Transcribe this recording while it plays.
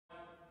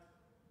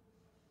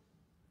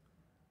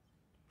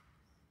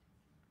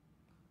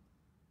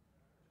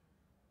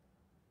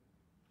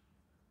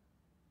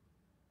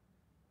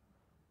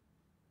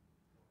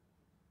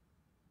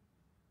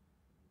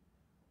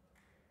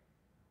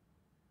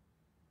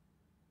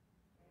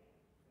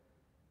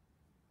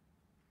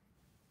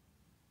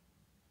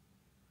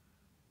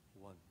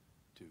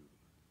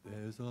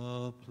There's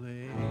a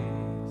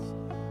place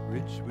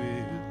rich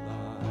with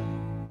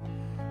light,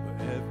 where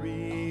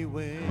every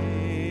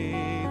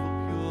wave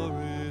will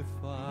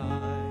purify.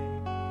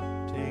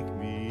 Take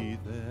me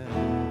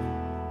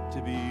there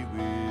to be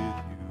with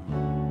you.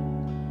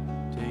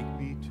 Take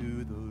me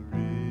to the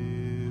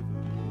river.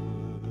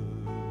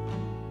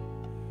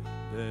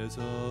 There's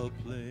a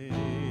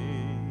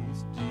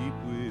place deep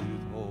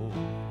with hope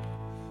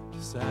to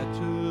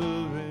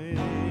saturate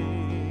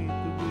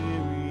the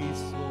weary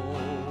soul.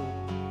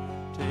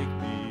 Take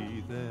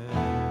me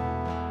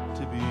there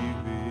to be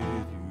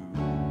with you.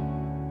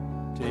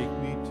 Take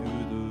me to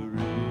the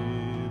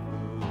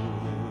river.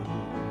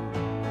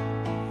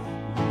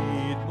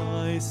 Lead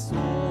my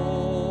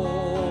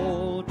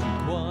soul to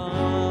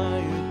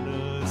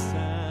quietness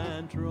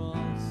and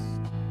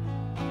trust.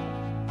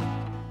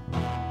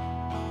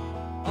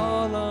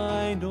 All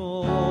I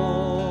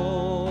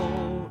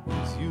know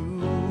is you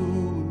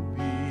will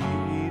be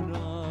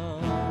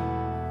enough.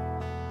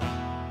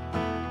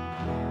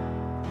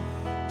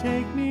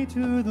 Take me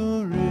to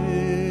the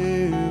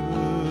river,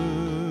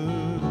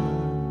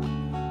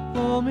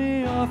 pull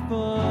me off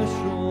the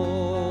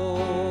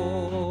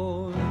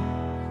shore.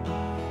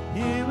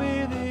 Here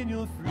within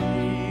your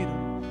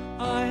freedom,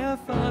 I have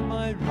found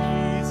my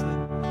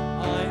reason.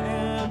 I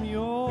am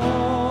yours.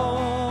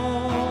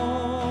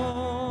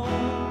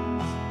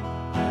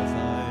 As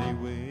I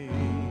wait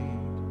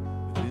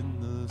within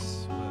the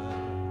swell,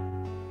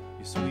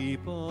 you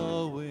sweep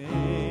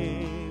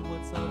away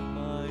what's of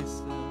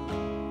myself.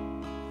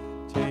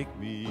 Take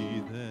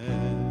me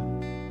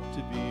there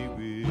to be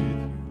with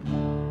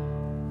you.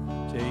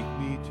 Take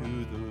me to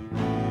the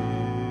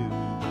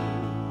river.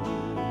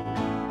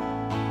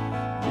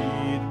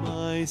 Lead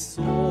my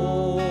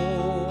soul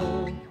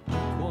to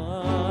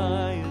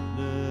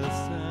quietness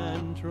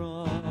and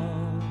trust.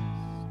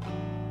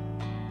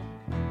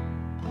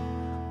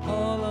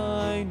 All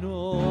I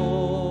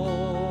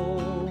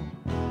know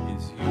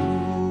is you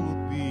will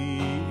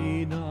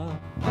be enough.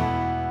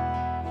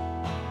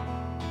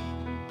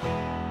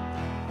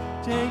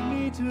 Take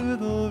me to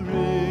the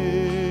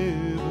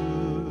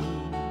river,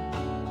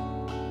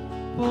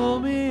 pull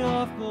me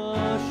off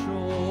the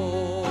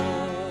shore.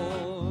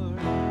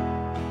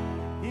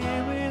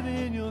 Here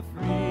within your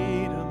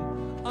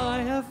freedom,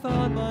 I have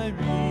found my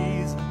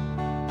reason.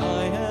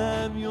 I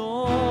am yours.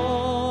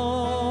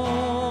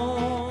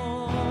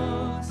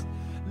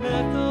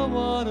 Let the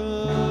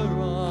water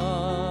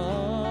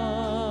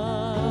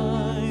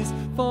rise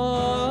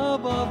far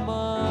above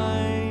my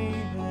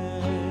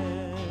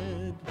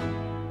head.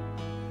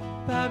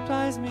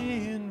 Baptize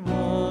me in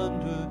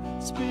wonder,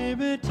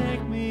 Spirit,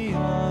 take me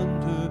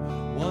under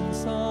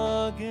once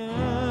again.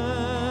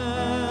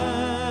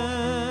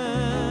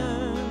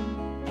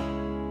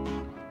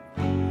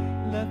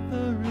 Let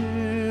the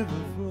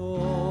river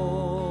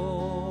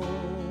flow,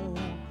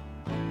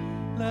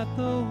 let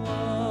the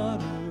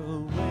water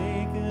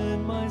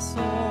awaken my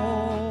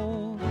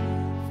soul.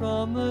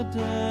 From the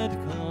dead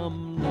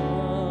come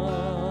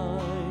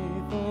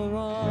life,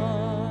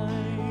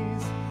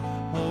 arise,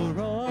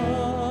 arise.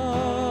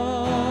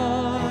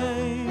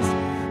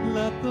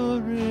 Let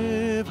the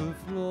river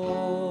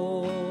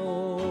flow,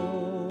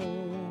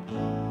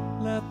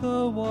 let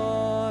the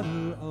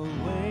water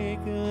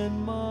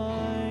awaken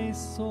my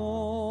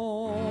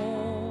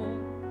soul.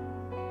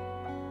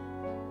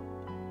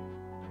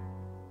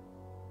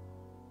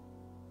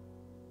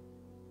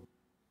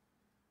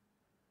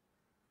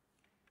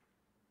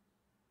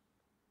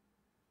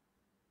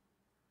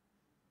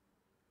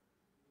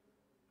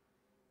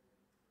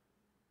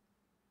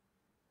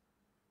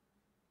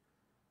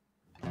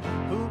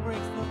 Who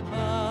breaks the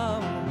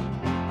power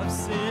of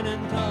sin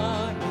and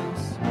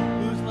darkness,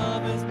 whose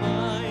love is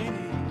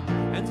mighty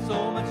and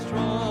so much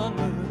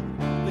stronger,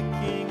 the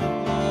King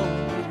of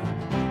glory,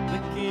 the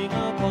King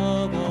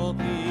above all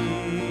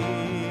kings,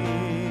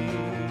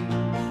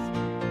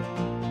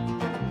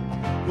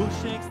 who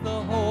shakes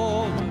the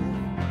whole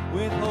earth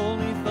with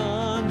holy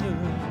thunder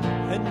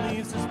and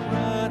leaves us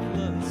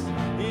breathless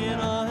in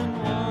awe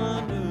and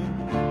wonder,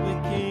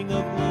 the King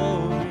of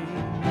glory,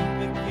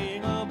 the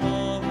King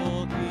above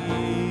all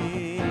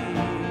kings.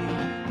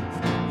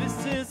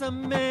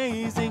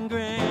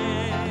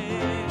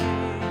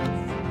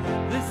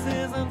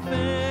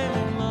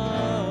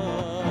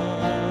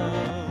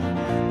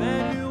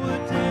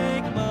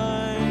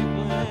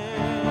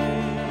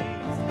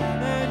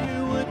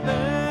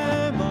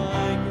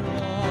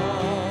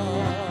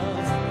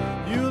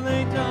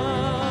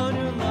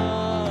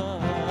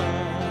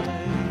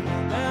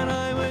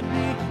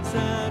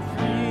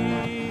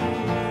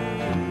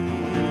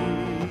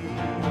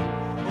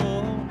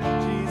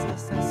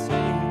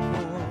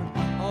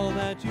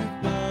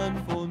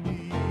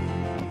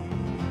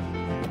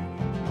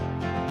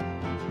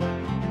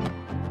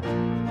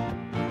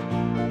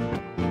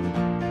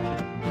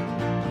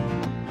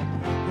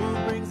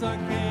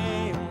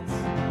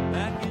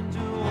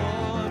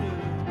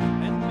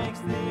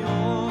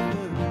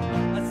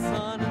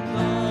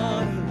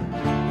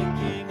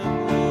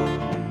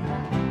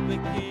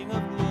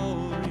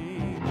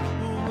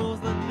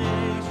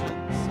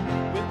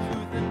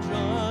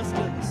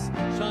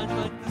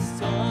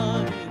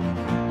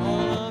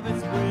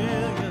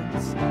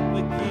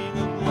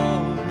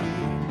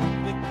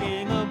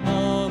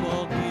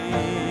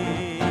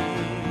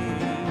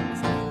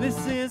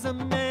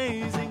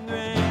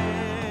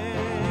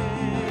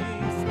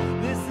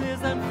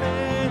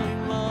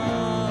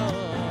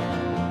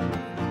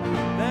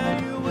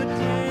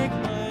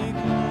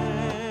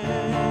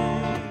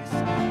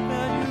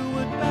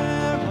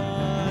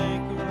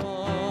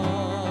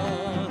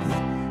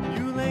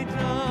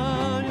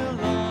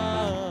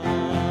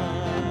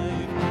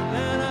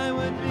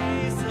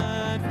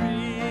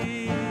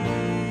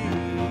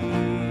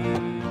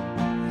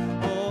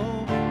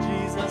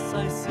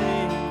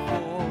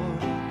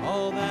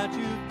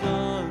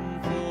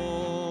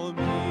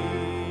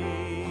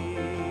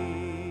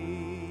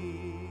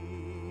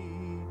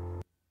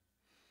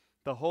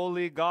 The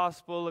Holy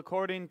Gospel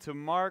according to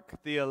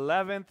Mark, the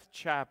 11th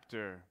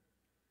chapter.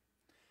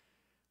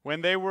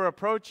 When they were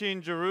approaching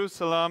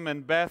Jerusalem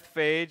and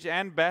Bethphage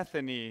and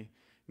Bethany,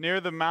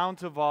 near the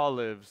Mount of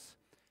Olives,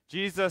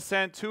 Jesus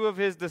sent 2 of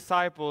his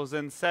disciples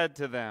and said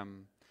to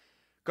them,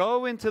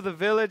 "Go into the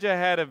village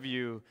ahead of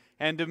you,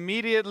 and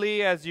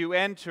immediately as you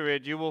enter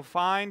it, you will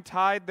find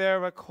tied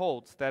there a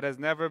colt that has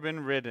never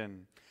been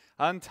ridden.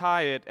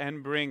 Untie it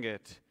and bring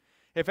it.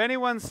 If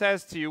anyone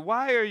says to you,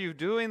 'Why are you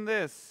doing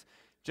this?'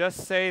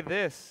 just say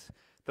this,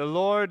 'The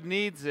Lord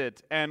needs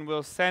it and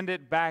will send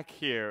it back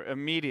here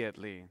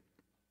immediately.'"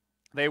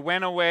 They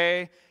went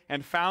away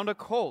and found a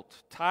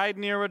colt tied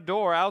near a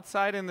door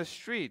outside in the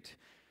street.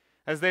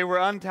 As they were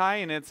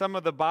untying it, some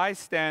of the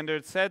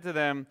bystanders said to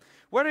them,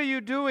 "What are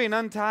you doing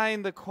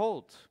untying the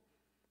colt?"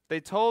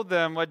 They told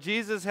them what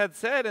Jesus had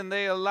said, and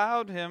they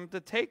allowed him to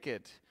take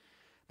it.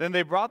 Then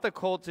they brought the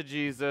colt to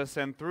Jesus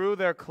and threw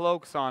their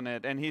cloaks on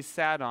it, and he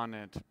sat on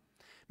it.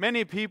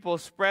 Many people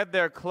spread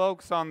their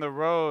cloaks on the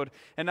road,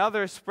 and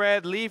others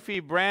spread leafy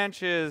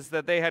branches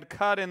that they had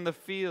cut in the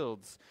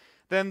fields.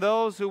 Then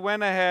those who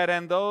went ahead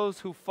and those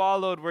who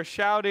followed were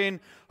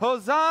shouting,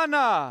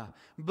 "Hosanna!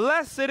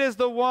 Blessed is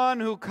the one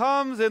who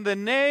comes in the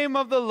name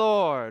of the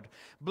Lord.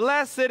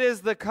 Blessed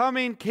is the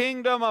coming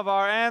kingdom of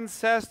our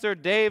ancestor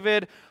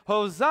David.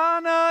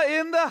 Hosanna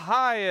in the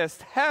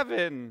highest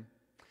heaven."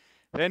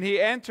 Then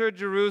he entered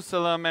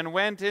Jerusalem and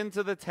went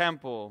into the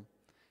temple.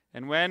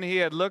 And when he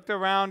had looked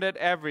around at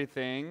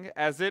everything,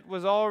 as it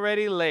was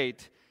already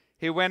late,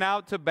 he went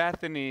out to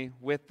Bethany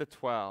with the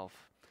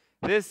 12.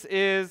 This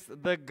is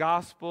the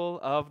gospel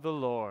of the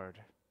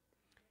Lord.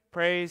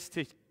 Praise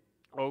to you,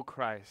 O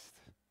Christ.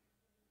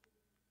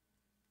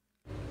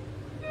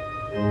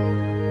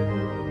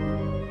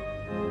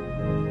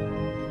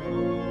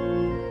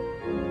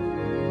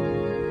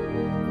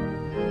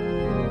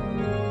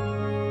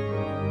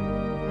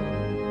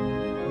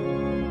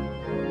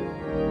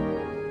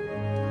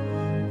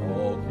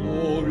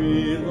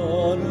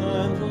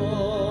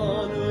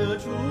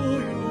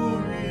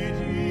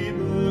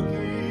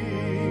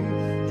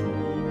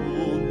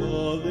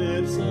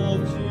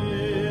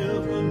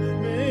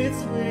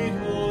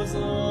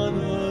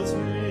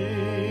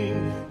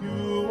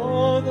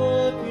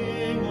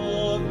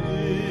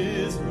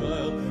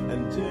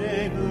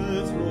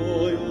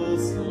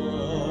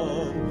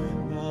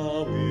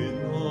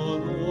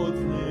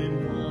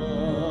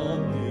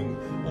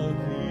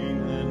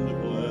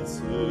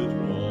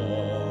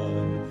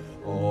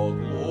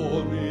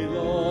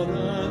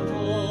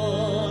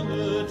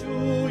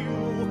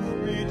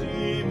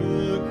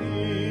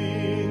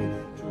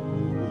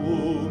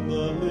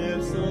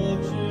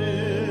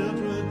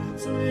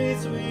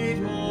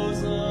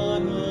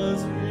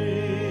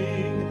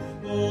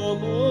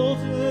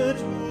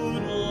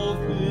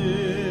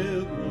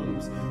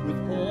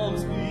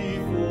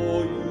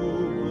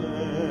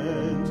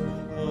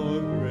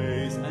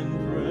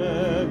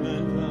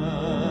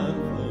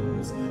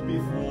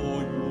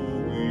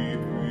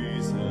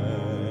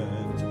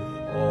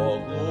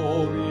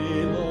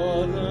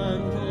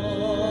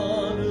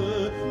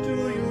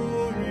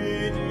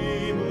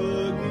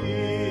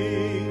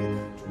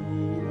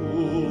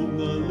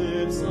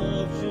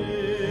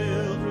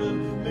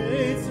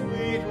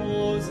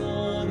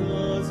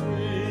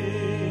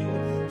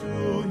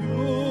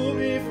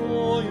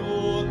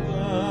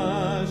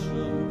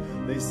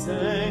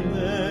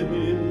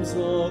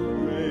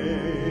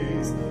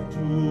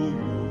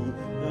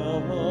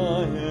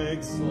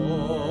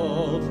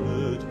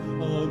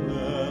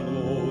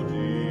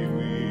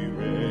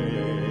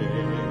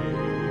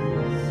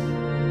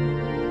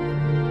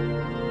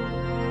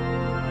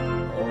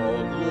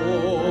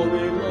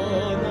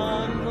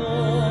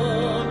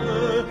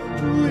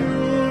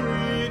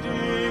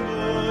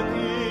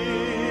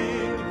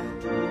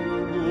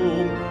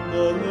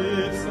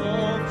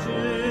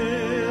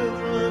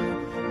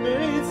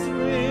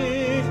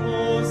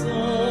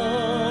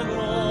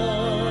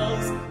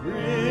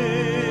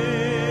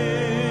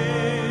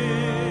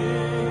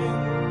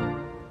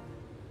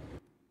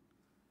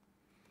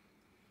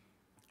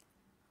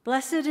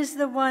 Blessed is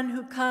the one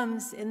who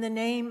comes in the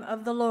name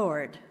of the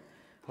Lord.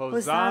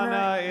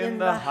 Hosanna in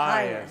the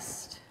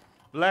highest.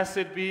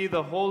 Blessed be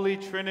the Holy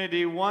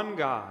Trinity, one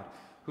God,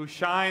 who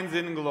shines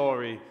in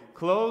glory,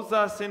 clothes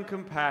us in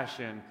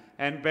compassion,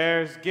 and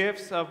bears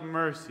gifts of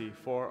mercy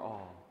for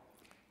all.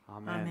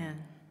 Amen.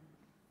 Amen.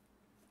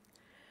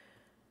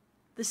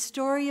 The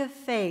story of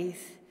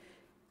faith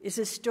is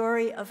a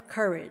story of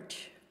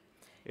courage.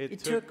 It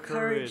took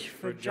courage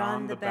for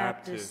John the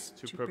Baptist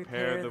to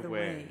prepare the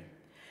way.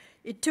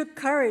 It took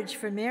courage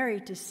for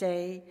Mary to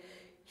say,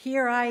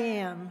 "Here I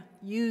am,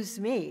 use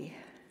me."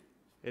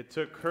 It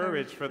took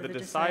courage for the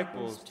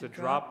disciples to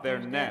drop their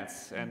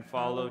nets and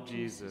follow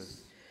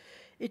Jesus.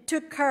 It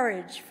took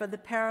courage for the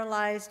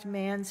paralyzed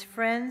man's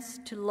friends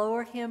to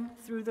lower him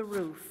through the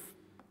roof.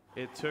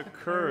 It took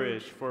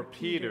courage for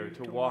Peter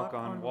to walk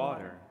on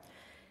water.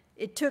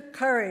 It took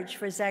courage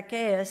for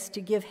Zacchaeus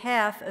to give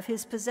half of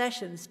his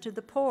possessions to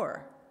the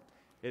poor.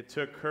 It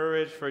took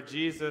courage for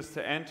Jesus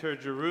to enter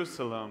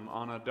Jerusalem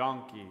on a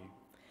donkey.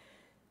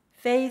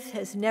 Faith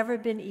has never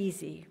been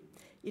easy.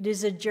 It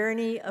is a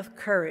journey of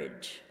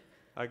courage.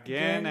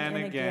 Again and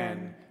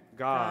again,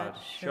 God,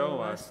 show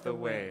us the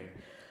way.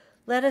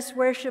 Let us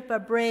worship a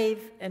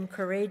brave and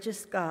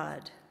courageous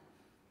God.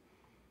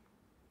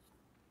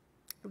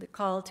 The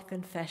call to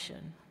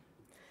confession.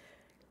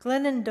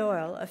 Glennon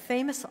Doyle, a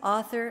famous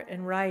author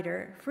and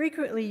writer,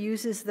 frequently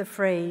uses the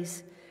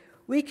phrase,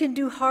 "We can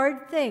do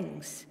hard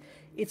things."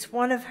 It's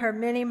one of her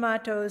many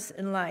mottos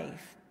in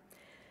life.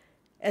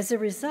 As a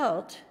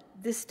result,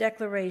 this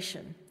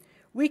declaration,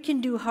 "We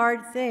can do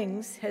hard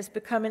things," has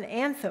become an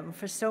anthem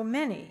for so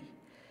many.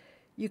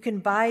 You can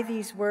buy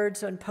these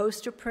words on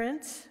poster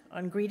prints,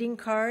 on greeting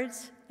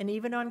cards, and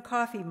even on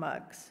coffee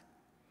mugs.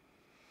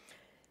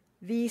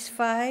 These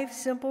 5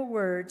 simple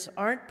words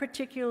aren't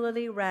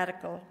particularly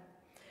radical,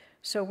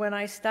 so when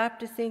I stop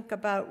to think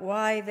about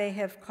why they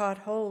have caught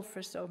hold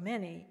for so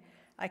many,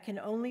 I can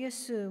only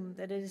assume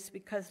that it is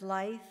because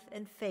life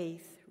and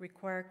faith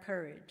require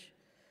courage.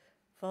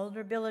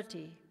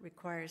 Vulnerability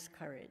requires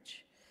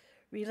courage.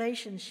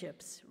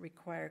 Relationships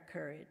require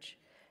courage.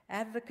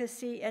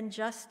 Advocacy and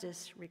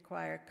justice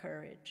require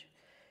courage.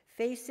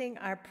 Facing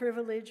our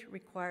privilege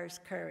requires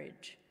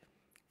courage.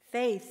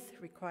 Faith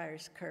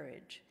requires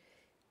courage.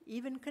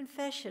 Even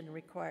confession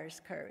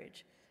requires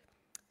courage.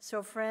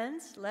 So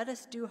friends, let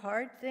us do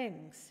hard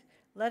things.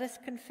 Let us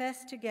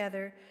confess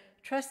together,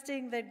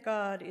 trusting that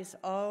God is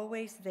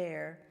always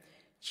there,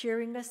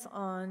 cheering us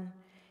on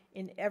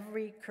in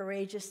every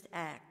courageous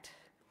act.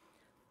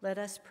 Let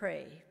us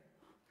pray.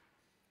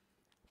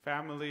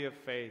 Family of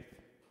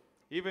faith,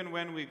 even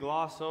when we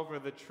gloss over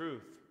the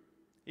truth,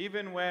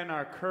 even when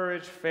our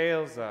courage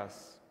fails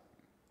us,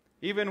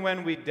 even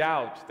when we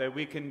doubt that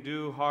we can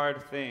do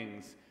hard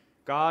things,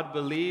 God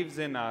believes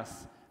in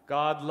us,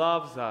 God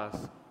loves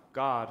us,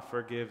 God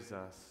forgives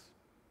us.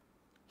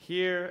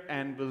 Hear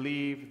and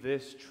believe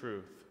this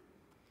truth.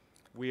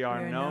 We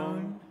are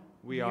known,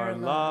 we are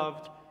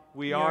loved,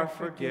 we are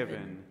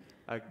forgiven,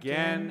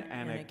 again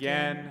and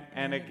again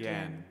and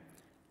again.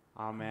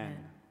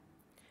 Amen.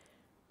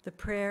 The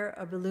prayer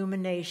of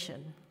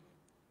illumination.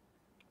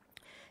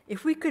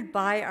 If we could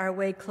buy our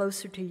way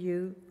closer to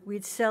you,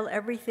 we'd sell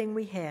everything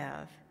we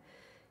have.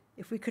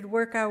 If we could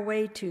work our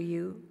way to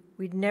you,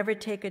 we'd never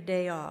take a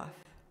day off.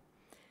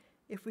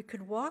 If we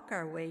could walk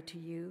our way to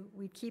you,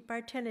 we'd keep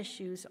our tennis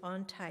shoes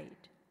on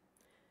tight.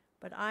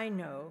 But I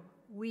know,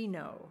 we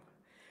know,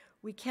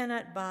 we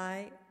cannot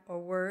buy or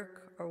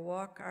work or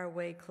walk our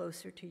way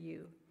closer to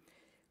you.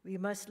 We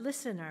must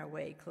listen our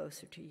way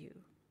closer to you.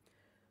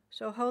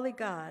 So, Holy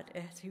God,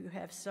 as you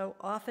have so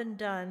often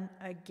done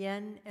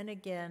again and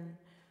again,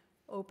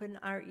 open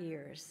our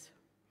ears.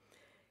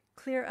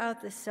 Clear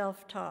out the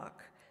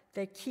self-talk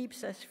that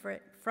keeps us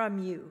from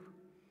you.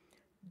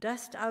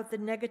 Dust out the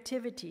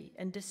negativity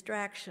and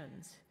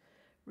distractions.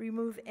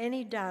 Remove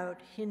any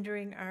doubt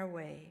hindering our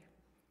way.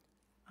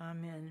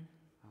 Amen.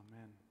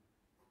 Amen.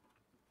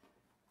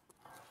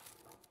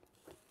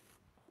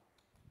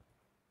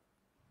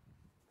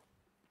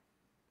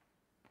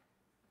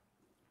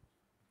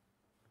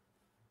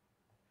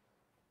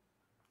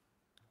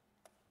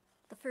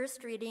 The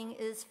first reading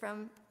is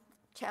from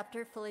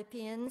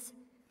Philippians,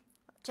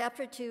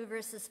 chapter 2,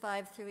 verses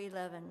 5 through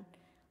 11.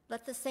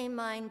 Let the same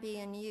mind be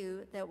in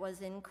you that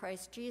was in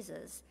Christ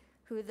Jesus,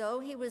 who, though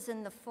he was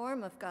in the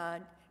form of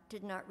God,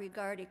 did not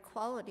regard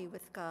equality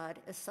with God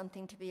as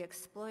something to be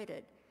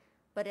exploited,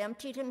 but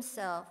emptied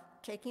himself,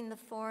 taking the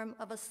form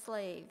of a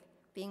slave,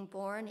 being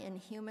born in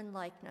human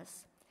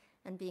likeness.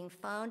 And being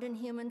found in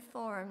human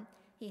form,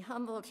 he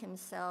humbled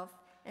himself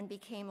and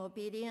became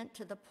obedient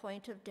to the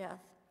point of death,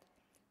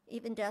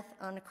 even death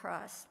on a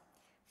cross.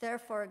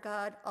 Therefore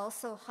God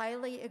also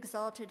highly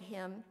exalted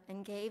him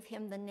and gave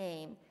him the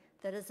name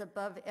that is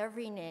above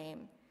every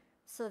name,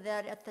 so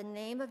that at the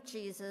name of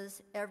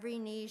Jesus every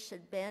knee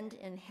should bend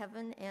in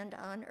heaven and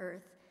on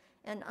earth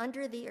and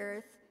under the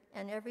earth,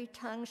 and every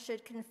tongue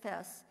should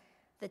confess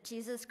that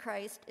Jesus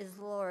Christ is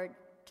Lord,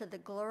 to the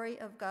glory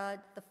of God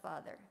the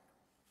Father.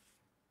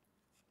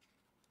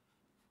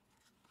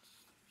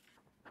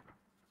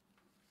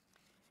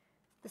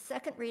 The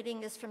second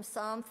reading is from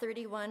Psalm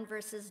 31,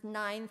 verses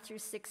 9 through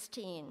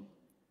 16.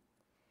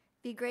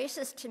 Be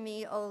gracious to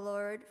me, O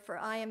Lord, for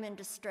I am in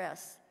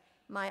distress.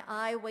 My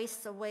eye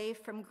wastes away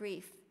from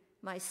grief,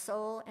 my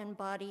soul and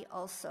body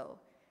also.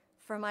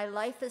 For my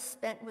life is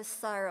spent with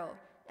sorrow,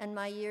 and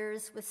my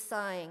years with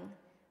sighing.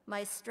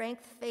 My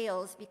strength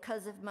fails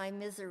because of my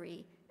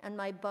misery, and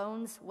my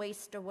bones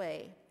waste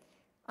away.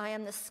 I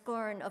am the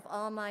scorn of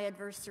all my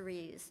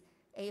adversaries,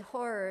 a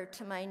horror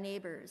to my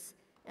neighbors,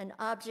 an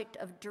object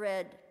of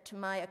dread to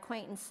my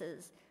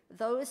acquaintances.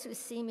 Those who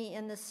see me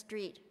in the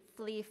street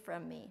flee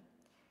from me.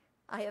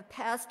 I have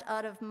passed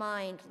out of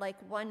mind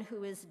like one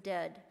who is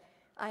dead.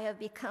 I have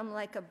become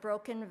like a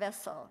broken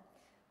vessel,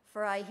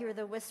 for I hear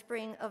the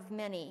whispering of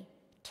many,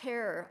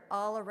 terror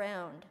all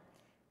around,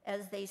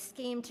 as they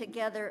scheme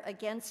together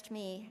against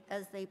me,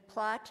 as they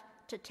plot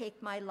to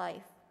take my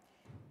life.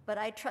 But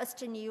I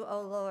trust in you,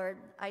 O Lord.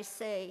 I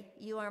say,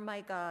 you are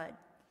my God.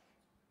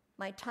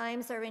 My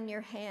times are in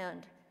your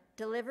hand.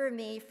 Deliver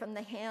me from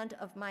the hand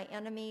of my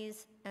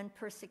enemies and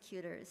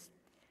persecutors.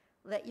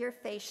 Let your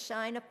face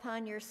shine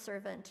upon your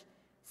servant.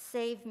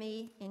 Save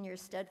me in your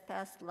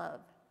steadfast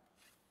love.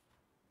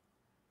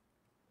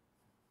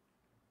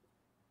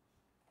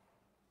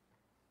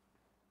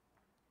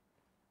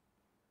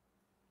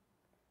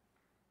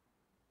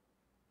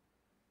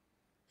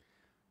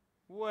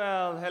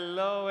 Well,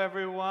 hello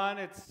everyone.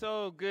 It's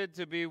so good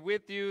to be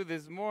with you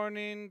this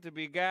morning, to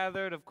be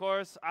gathered. Of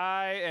course,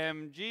 I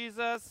am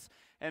Jesus,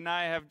 and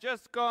I have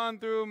just gone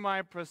through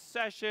my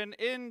procession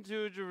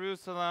into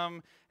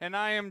Jerusalem, and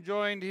I am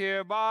joined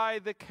here by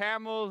the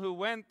camel who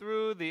went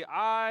through the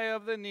eye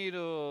of the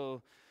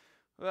needle.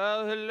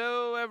 Well,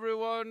 hello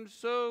everyone.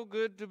 So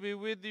good to be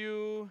with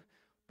you.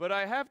 But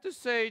I have to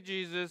say,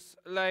 Jesus,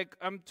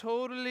 I'm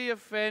totally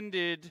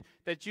offended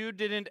that you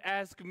didn't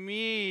ask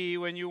me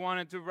when you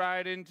wanted to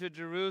ride into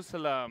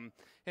Jerusalem.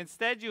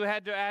 Instead, you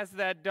had to ask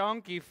that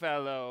donkey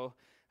fellow.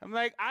 I'm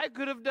like, I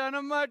could have done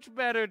a much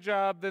better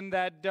job than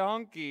that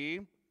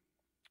donkey.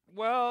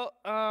 Well,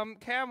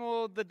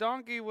 Camel, the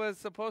donkey was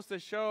supposed to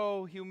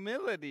show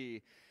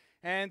humility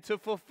and to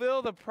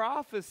fulfill the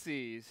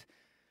prophecies.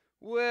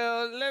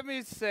 Well, let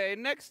me say,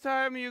 next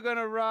time you're going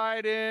to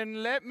ride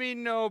in, let me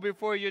know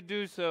before you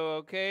do so,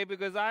 okay?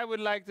 Because I would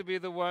like to be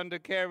the one to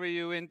carry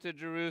you into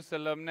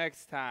Jerusalem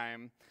next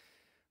time.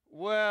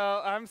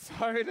 Well, I'm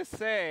sorry to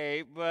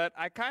say, but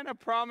I kind of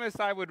promised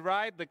I would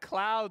ride the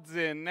clouds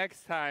in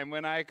next time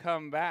when I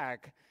come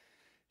back.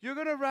 You're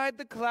going to ride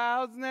the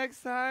clouds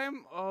next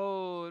time?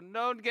 Oh,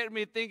 don't get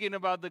me thinking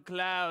about the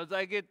clouds.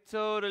 I get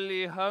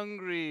totally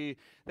hungry.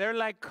 They're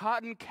like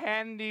cotton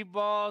candy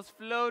balls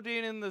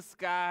floating in the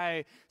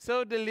sky.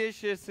 So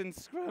delicious and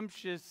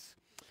scrumptious.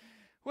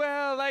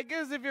 Well, I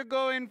guess if you're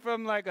going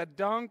from like a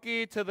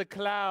donkey to the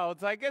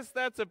clouds, I guess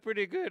that's a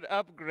pretty good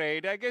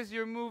upgrade. I guess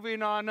you're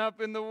moving on up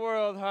in the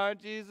world, huh,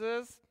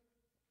 Jesus?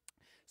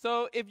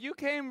 So if you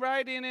came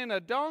riding in a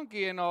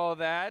donkey and all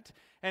that,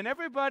 and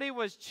everybody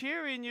was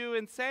cheering you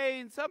and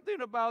saying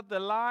something about the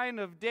line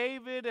of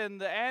David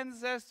and the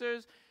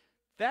ancestors,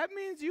 that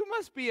means you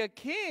must be a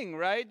king,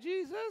 right,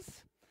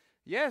 Jesus?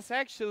 Yes,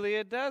 actually,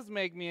 it does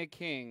make me a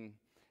king.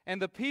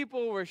 And the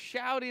people were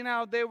shouting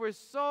out. They were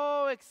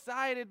so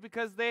excited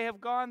because they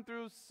have gone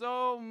through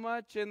so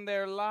much in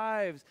their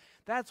lives.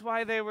 That's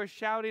why they were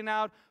shouting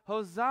out,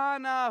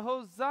 Hosanna,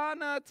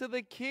 Hosanna to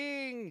the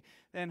King.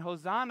 And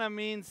Hosanna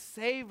means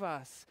save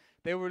us.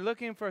 They were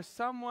looking for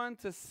someone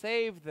to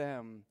save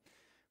them.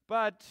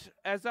 But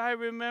as I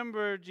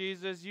remember,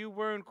 Jesus, you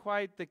weren't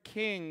quite the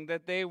king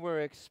that they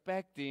were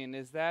expecting.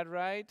 Is that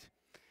right?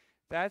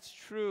 That's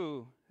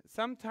true.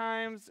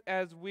 Sometimes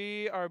as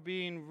we are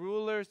being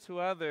rulers to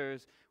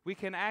others, we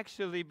can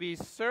actually be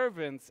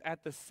servants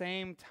at the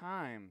same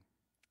time.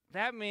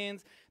 That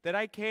means that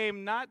I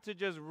came not to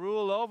just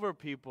rule over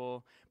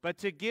people, but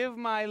to give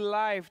my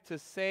life to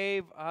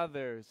save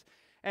others.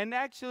 And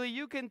actually,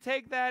 you can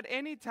take that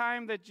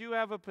anytime that you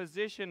have a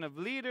position of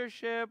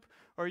leadership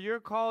or you're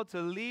called to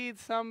lead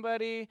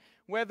somebody,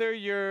 whether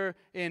you're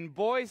in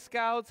Boy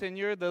Scouts and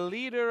you're the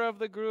leader of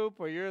the group,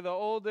 or you're the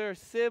older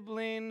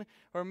sibling,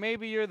 or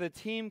maybe you're the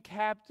team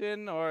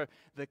captain or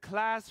the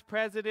class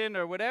president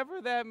or whatever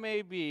that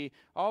may be.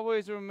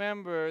 Always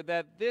remember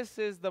that this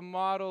is the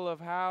model of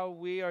how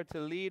we are to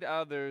lead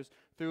others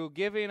through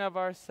giving of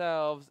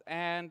ourselves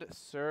and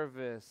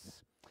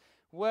service.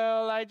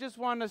 Well, I just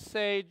want to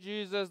say,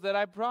 Jesus, that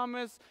I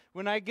promise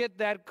when I get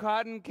that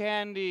cotton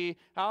candy,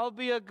 I'll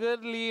be a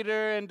good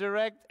leader and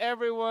direct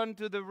everyone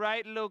to the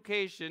right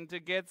location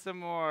to get some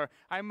more.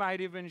 I might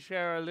even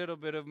share a little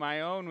bit of my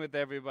own with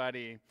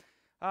everybody.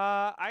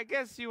 I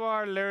guess you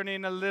are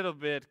learning a little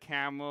bit,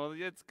 Camel.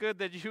 It's good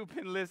that you've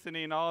been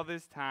listening all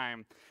this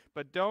time.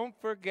 But don't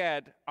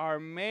forget, our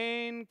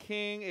main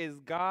king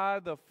is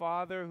God the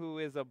Father, who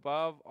is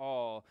above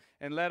all.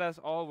 And let us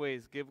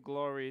always give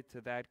glory to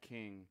that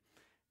king.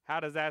 How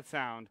does that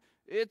sound?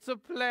 It's a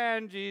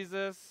plan,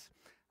 Jesus.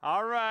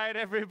 All right,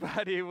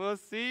 everybody. We'll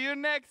see you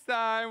next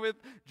time with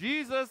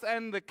Jesus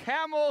and the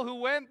camel who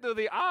went through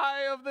the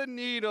eye of the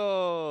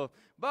needle.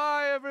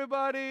 Bye,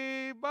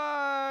 everybody.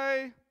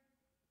 Bye.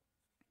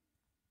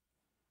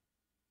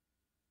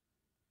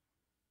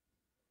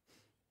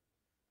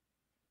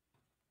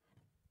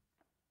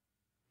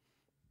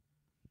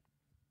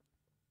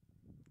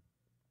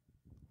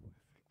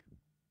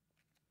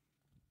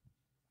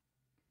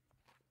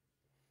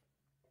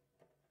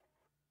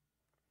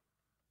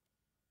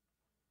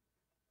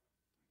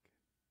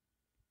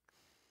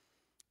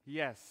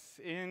 Yes,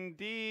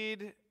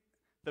 indeed,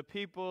 the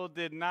people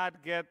did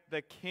not get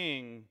the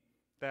king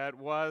that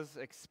was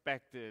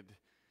expected.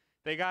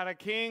 They got a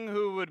king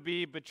who would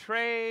be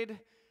betrayed,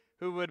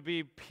 who would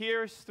be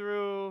pierced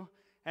through,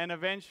 and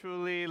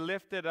eventually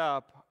lifted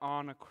up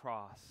on a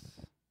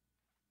cross.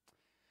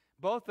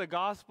 Both the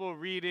gospel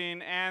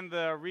reading and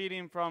the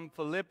reading from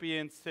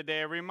Philippians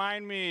today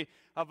remind me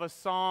of a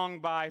song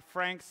by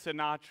Frank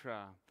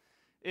Sinatra.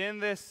 In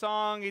this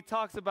song, he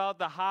talks about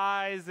the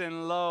highs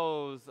and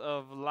lows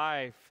of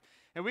life.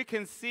 And we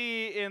can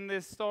see in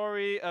this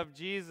story of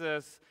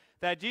Jesus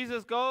that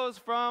Jesus goes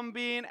from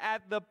being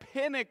at the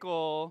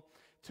pinnacle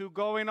to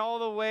going all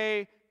the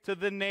way to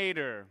the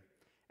nadir.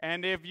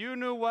 And if you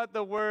knew what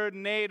the word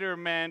nadir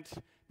meant,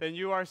 then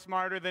you are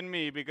smarter than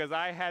me, because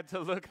I had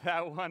to look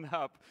that one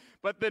up.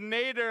 But the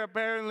nadir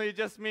apparently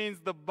just means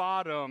the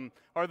bottom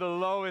or the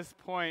lowest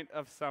point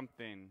of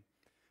something.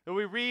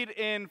 We read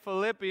in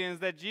Philippians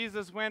that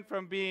Jesus went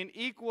from being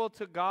equal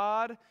to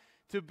God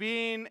to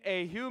being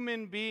a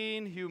human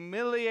being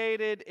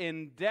humiliated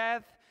in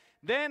death,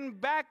 then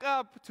back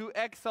up to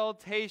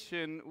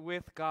exaltation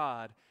with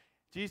God.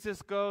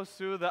 Jesus goes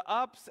through the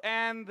ups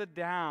and the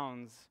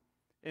downs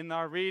in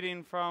our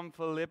reading from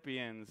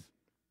Philippians.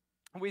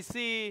 We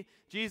see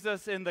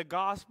Jesus in the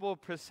gospel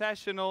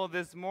processional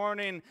this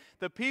morning.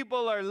 The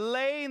people are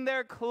laying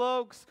their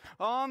cloaks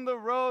on the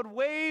road,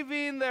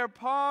 waving their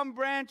palm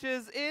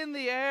branches in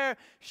the air,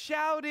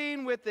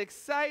 shouting with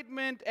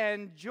excitement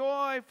and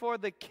joy for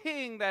the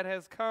King that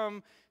has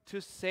come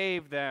to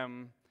save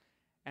them.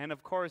 And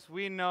of course,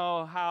 we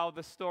know how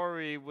the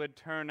story would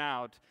turn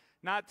out.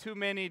 Not too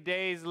many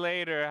days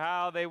later,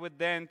 how they would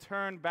then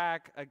turn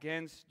back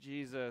against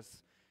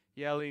Jesus,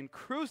 yelling,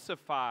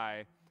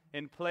 "Crucify,"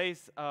 in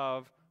place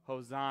of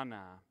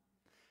Hosanna.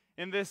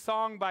 In this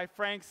song by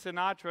Frank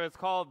Sinatra, it's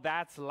called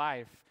 "That's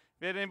Life."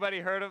 Did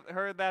anybody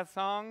heard that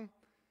song?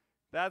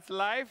 That's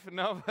life?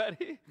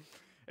 Nobody?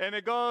 And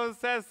it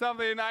says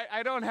something,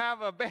 I don't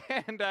have a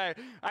band.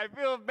 I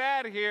feel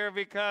bad here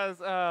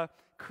because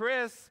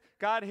Chris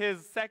got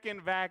his second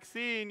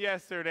vaccine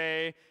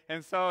yesterday,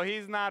 and so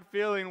he's not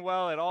feeling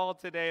well at all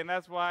today, and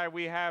that's why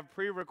we have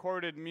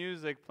pre-recorded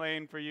music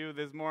playing for you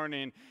this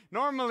morning.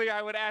 Normally,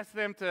 I would ask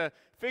them to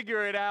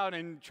figure it out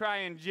and try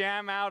and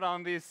jam out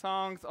on these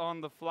songs on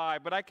the fly,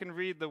 but I can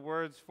read the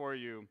words for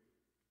you.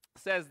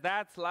 It says,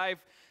 "That's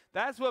life.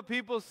 That's what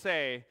people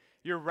say.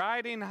 You're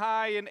riding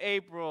high in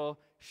April,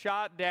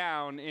 shot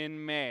down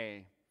in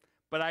May.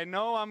 But I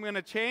know I'm going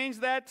to change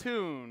that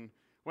tune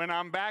when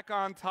I'm back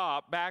on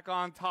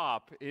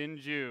top in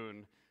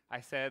June."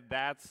 I said,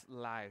 that's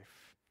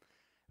life.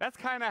 That's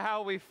kind of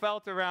how we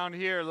felt around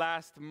here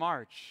last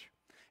March.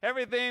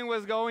 Everything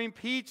was going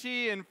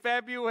peachy in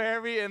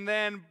February, and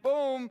then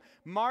boom,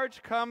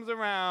 March comes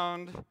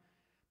around.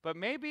 But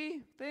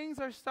maybe things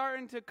are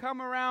starting to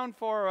come around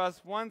for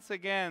us once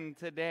again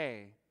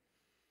today,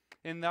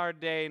 in our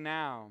day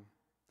now.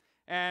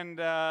 And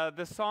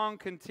the song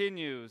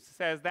continues,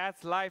 says,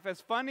 "That's life. As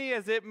funny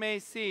as it may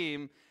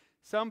seem,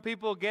 some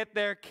people get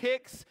their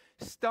kicks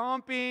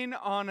stomping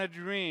on a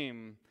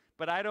dream,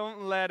 but I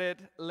don't let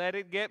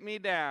it get me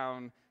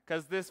down,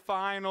 'cause this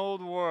fine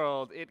old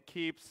world, it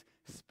keeps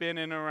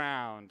spinning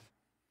around."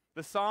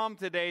 The psalm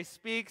today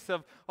speaks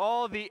of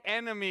all the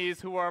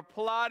enemies who are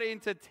plotting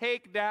to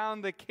take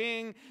down the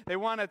King. They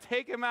want to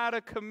take him out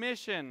of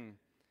commission.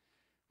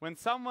 When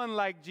someone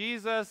like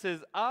Jesus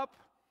is up,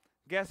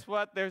 guess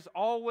what? There's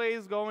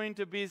always going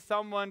to be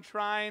someone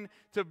trying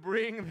to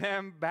bring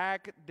them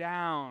back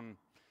down.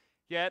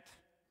 Yet,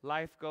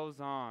 life goes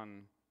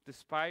on,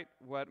 despite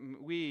what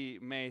we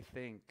may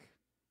think.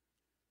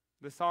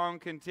 The song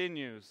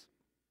continues.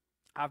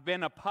 "I've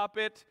been a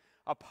puppet,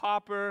 a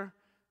pauper,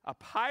 a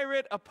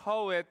pirate, a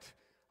poet,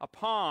 a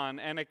pawn,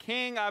 and a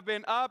king. I've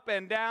been up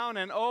and down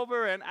and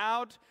over and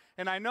out,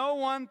 and I know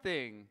one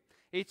thing.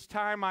 Each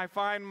time I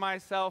find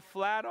myself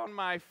flat on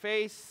my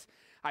face,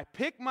 I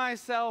pick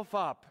myself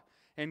up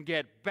and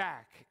get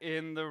back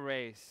in the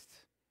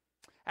race."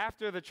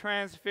 After the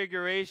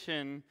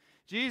transfiguration,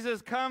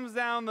 Jesus comes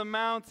down the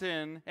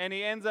mountain, and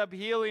he ends up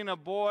healing a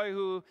boy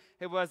who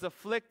was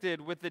afflicted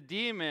with a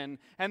demon.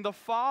 And the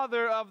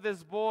father of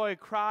this boy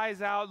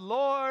cries out,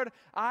 "Lord,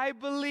 I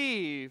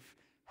believe.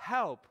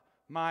 Help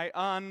my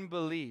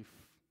unbelief."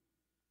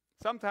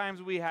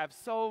 Sometimes we have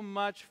so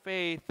much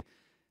faith,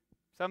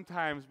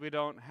 sometimes we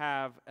don't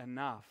have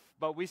enough.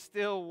 But we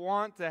still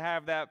want to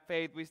have that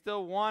faith. We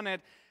still want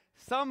it.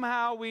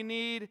 Somehow we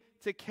need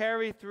to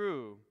carry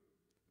through.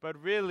 But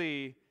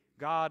really,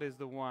 God is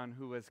the one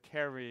who is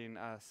carrying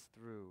us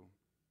through.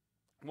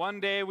 One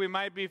day we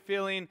might be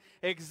feeling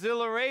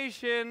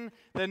exhilaration.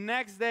 The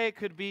next day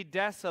could be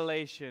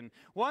desolation.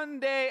 One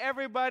day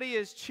everybody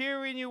is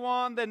cheering you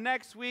on. The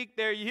next week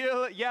they're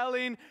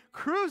yelling,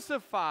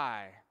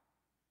 "Crucify!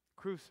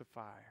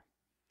 Crucify!"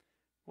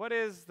 What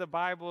is the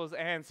Bible's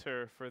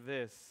answer for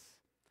this?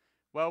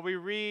 Well, we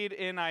read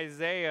in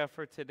Isaiah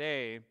for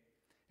today.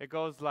 It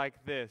goes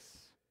like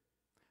this.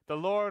 "The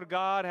Lord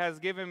God has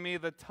given me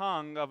the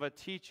tongue of a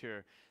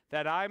teacher,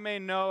 that I may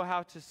know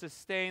how to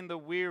sustain the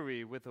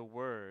weary with a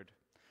word.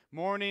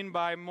 Morning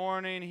by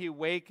morning he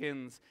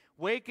wakens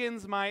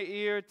my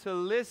ear to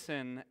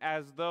listen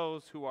as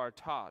those who are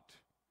taught.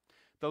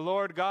 The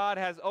Lord God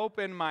has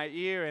opened my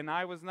ear, and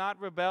I was not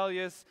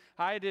rebellious.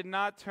 I did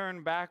not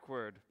turn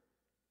backward.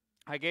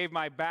 I gave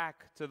my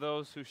back to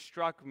those who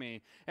struck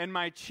me, and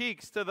my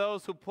cheeks to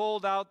those who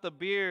pulled out the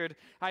beard.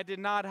 I did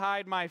not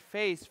hide my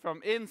face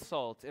from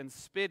insult and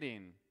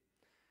spitting.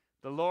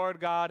 The Lord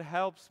God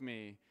helps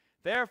me.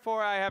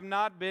 Therefore I have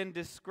not been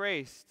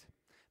disgraced.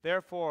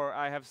 Therefore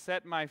I have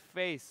set my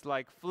face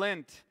like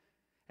flint,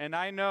 and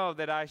I know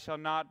that I shall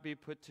not be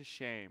put to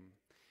shame.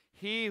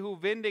 He who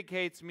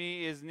vindicates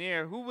me is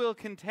near. Who will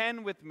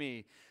contend with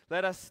me?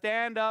 Let us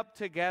stand up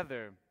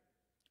together.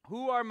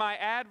 Who are my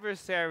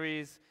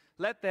adversaries?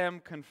 Let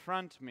them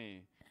confront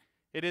me.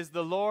 It is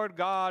the Lord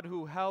God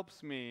who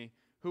helps me,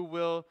 who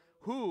will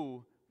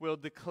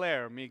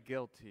declare me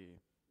guilty.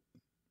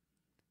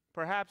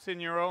 Perhaps in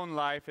your own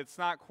life, it's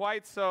not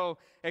quite so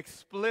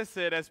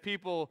explicit as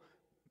people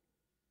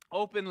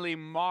openly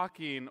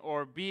mocking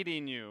or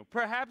beating you.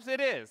 Perhaps it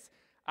is.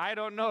 I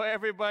don't know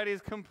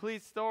everybody's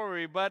complete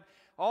story, but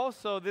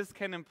also this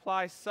can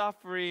imply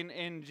suffering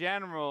in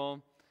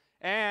general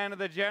and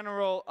the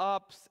general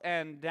ups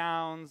and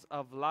downs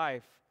of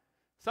life.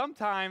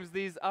 Sometimes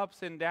these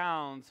ups and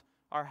downs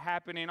are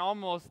happening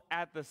almost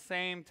at the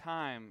same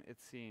time, it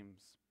seems.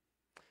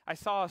 I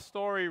saw a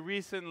story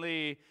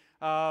recently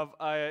of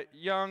a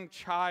young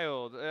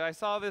child. I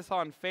saw this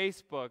on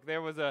Facebook.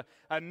 There was a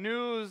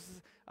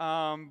news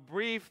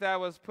brief that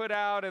was put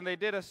out, and they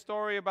did a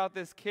story about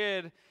this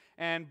kid,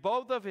 and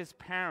both of his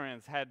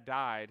parents had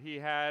died.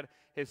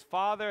 His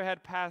father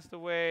had passed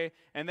away,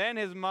 and then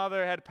his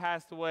mother had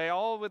passed away,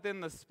 all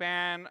within the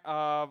span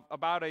of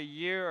about a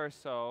year or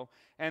so.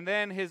 And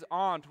then his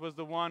aunt was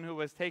the one who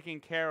was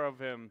taking care of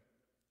him,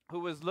 who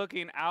was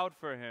looking out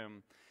for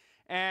him.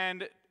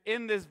 And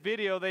in this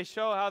video, they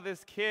show how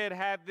this kid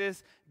had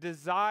this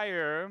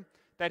desire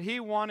that he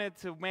wanted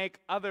to make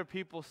other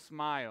people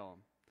smile.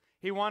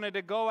 He wanted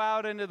to go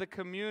out into the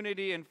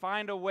community and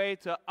find a way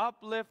to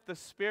uplift the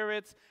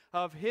spirits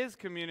of his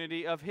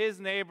community, of his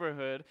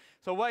neighborhood.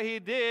 So what he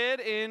did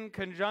in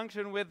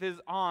conjunction with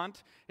his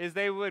aunt is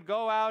they would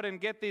go out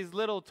and get these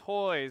little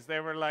toys.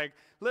 They were like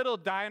little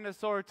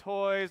dinosaur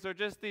toys or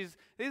just these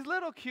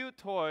little cute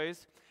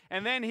toys.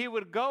 And then he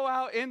would go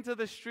out into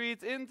the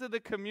streets, into the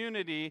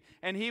community,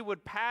 and he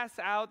would pass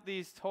out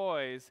these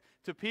toys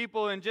to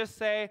people and just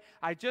say,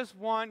 I just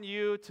want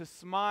you to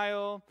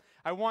smile.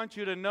 I want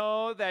you to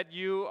know that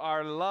you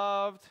are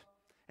loved,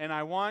 and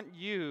I want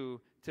you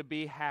to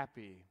be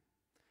happy.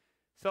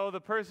 So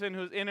the person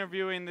who's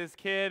interviewing this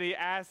kid, he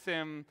asks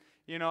him,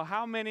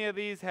 how many of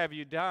these have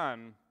you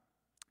done?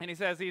 And he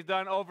says he's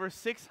done over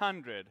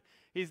 600.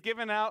 He's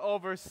given out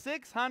over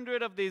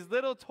 600 of these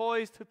little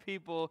toys to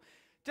people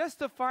just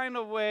to find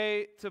a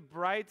way to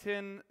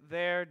brighten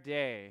their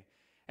day.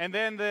 And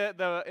then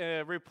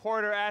the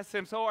reporter asks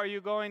him, so are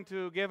you going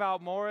to give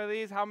out more of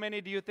these? How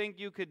many do you think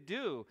you could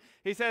do?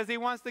 He says he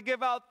wants to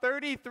give out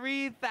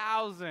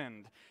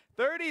 33,000.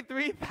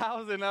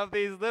 33,000 of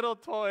these little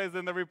toys.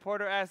 And the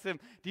reporter asks him,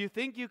 do you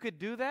think you could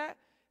do that?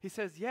 He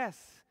says,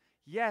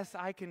 yes,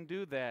 I can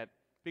do that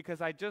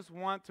because I just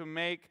want to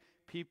make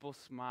people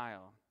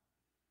smile.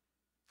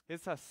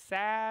 It's a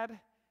sad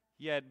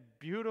yet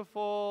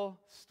beautiful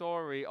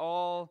story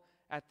all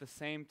at the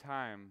same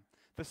time.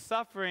 The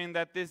suffering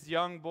that this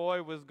young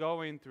boy was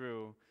going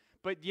through,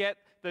 but yet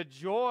the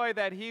joy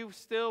that he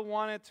still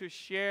wanted to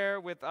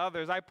share with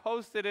others. I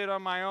posted it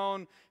on my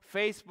own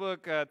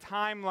Facebook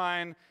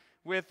timeline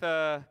with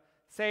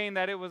saying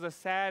that it was a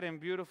sad and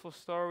beautiful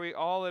story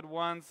all at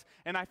once.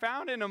 And I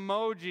found an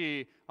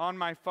emoji on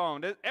my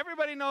phone.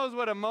 Everybody knows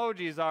what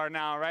emojis are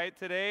now, right,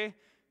 today?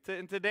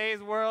 In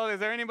today's world, is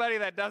there anybody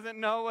that doesn't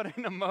know what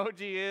an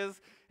emoji is?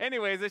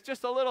 Anyways, it's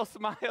just a little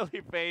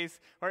smiley face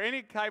or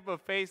any type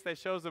of face that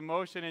shows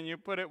emotion, and you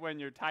put it when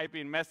you're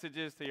typing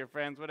messages to your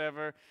friends,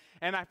 whatever.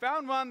 And I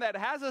found one that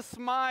has a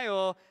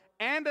smile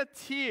and a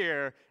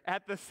tear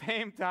at the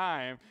same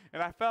time.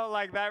 And I felt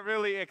like that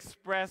really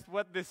expressed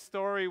what this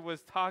story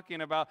was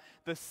talking about.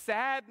 The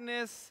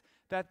sadness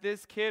that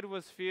this kid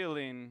was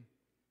feeling,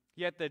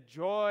 yet the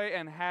joy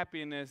and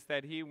happiness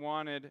that he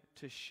wanted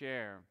to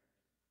share.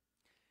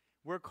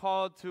 We're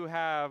called to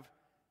have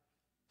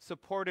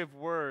supportive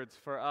words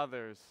for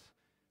others,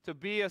 to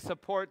be a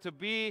support, to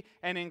be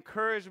an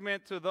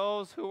encouragement to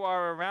those who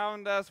are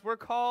around us. We're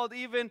called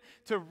even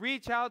to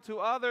reach out to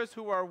others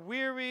who are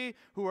weary,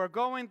 who are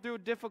going through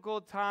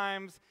difficult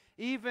times,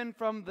 even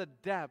from the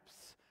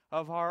depths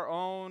of our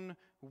own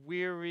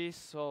weary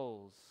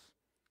souls.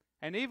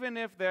 And even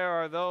if there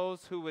are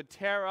those who would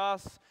tear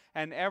us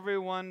and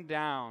everyone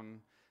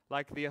down,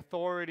 like the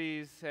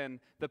authorities and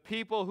the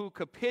people who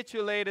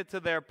capitulated to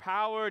their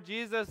power,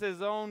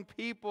 Jesus' own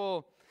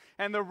people,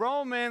 and the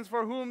Romans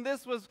for whom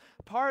this was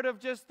part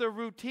of just the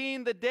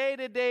routine, the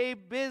day-to-day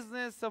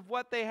business of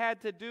what they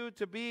had to do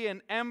to be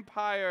an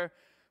empire,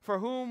 for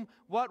whom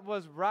what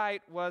was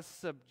right was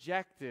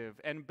subjective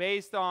and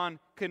based on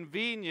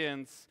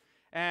convenience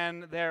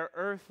and their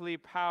earthly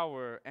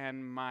power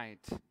and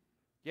might.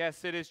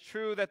 Yes, it is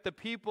true that the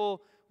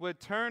people would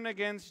turn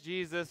against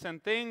Jesus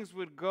and things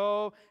would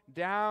go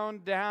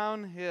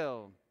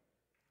downhill.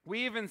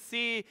 We even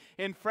see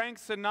in Frank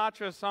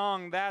Sinatra's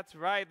song, That's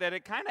Right, that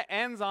it kind of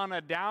ends on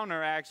a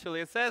downer, actually.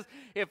 It says,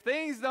 if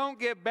things don't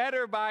get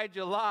better by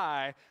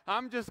July,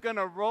 I'm just going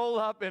to roll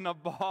up in a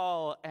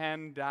ball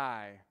and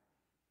die.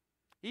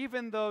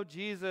 Even though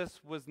Jesus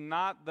was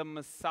not the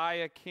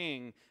Messiah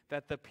King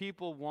that the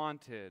people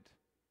wanted,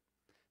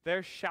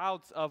 their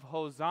shouts of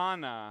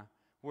Hosanna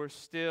were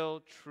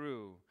still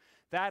true.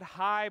 That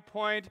high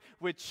point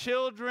with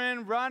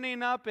children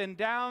running up and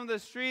down the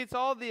streets,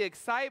 all the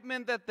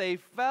excitement that they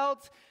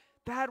felt,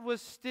 that was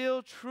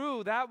still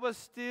true. That was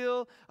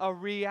still a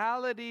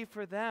reality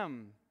for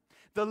them.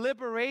 The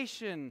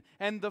liberation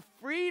and the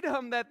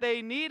freedom that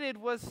they needed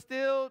was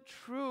still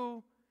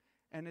true,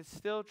 and it's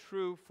still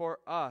true for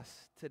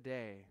us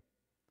today.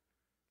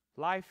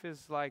 Life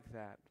is like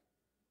that.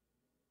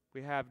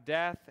 We have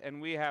death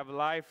and we have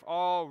life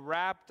all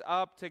wrapped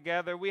up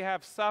together. We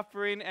have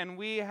suffering and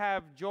we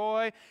have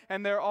joy,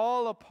 and they're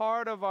all a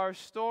part of our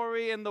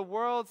story. And the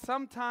world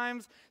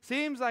sometimes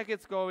seems like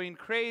it's going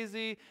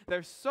crazy.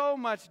 There's so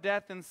much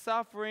death and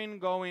suffering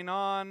going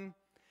on,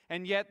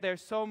 and yet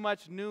there's so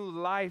much new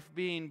life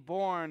being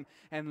born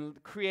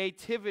and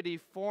creativity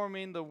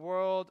forming the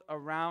world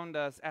around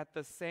us at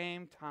the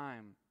same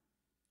time.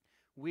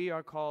 We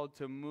are called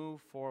to move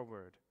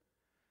forward.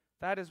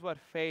 That is what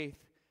faith,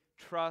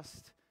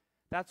 trust,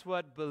 that's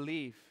what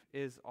belief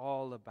is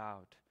all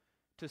about.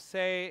 To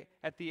say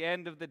at the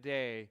end of the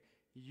day,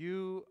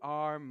 you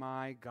are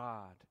my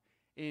God.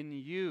 In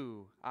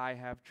you I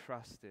have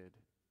trusted.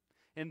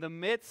 In the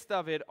midst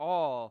of it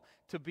all,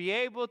 to be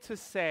able to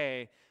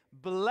say,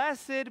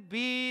 blessed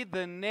be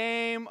the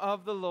name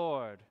of the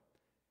Lord.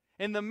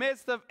 In the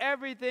midst of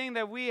everything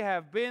that we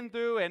have been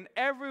through and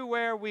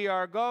everywhere we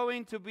are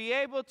going, to be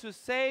able to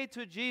say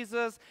to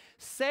Jesus,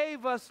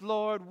 save us,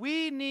 Lord.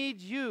 We need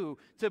you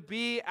to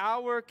be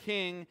our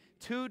King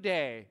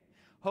today.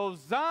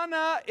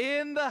 Hosanna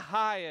in the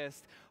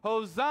highest.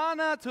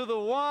 Hosanna to the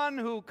one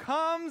who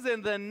comes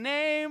in the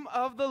name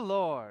of the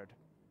Lord.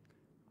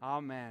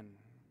 Amen.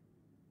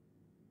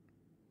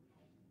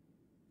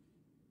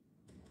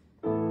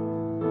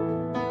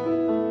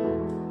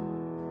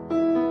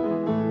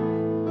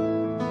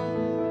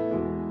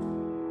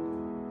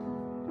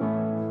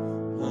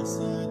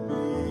 Blessed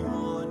be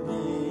your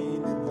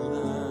name in the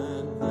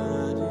land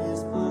that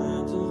is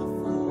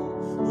plentiful,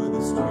 where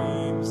the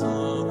streams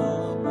of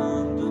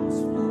abundance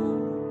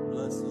flow.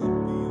 Blessed be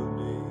your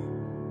name.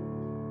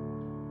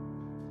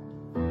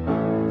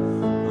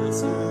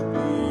 Blessed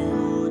be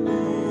your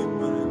name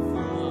when I'm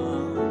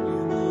found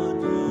in a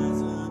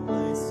desert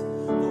place.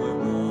 Though I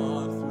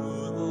walk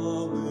through the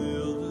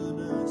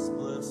wilderness,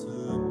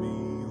 blessed be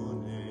your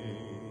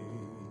name.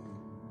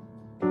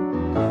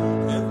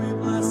 Every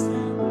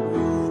blessing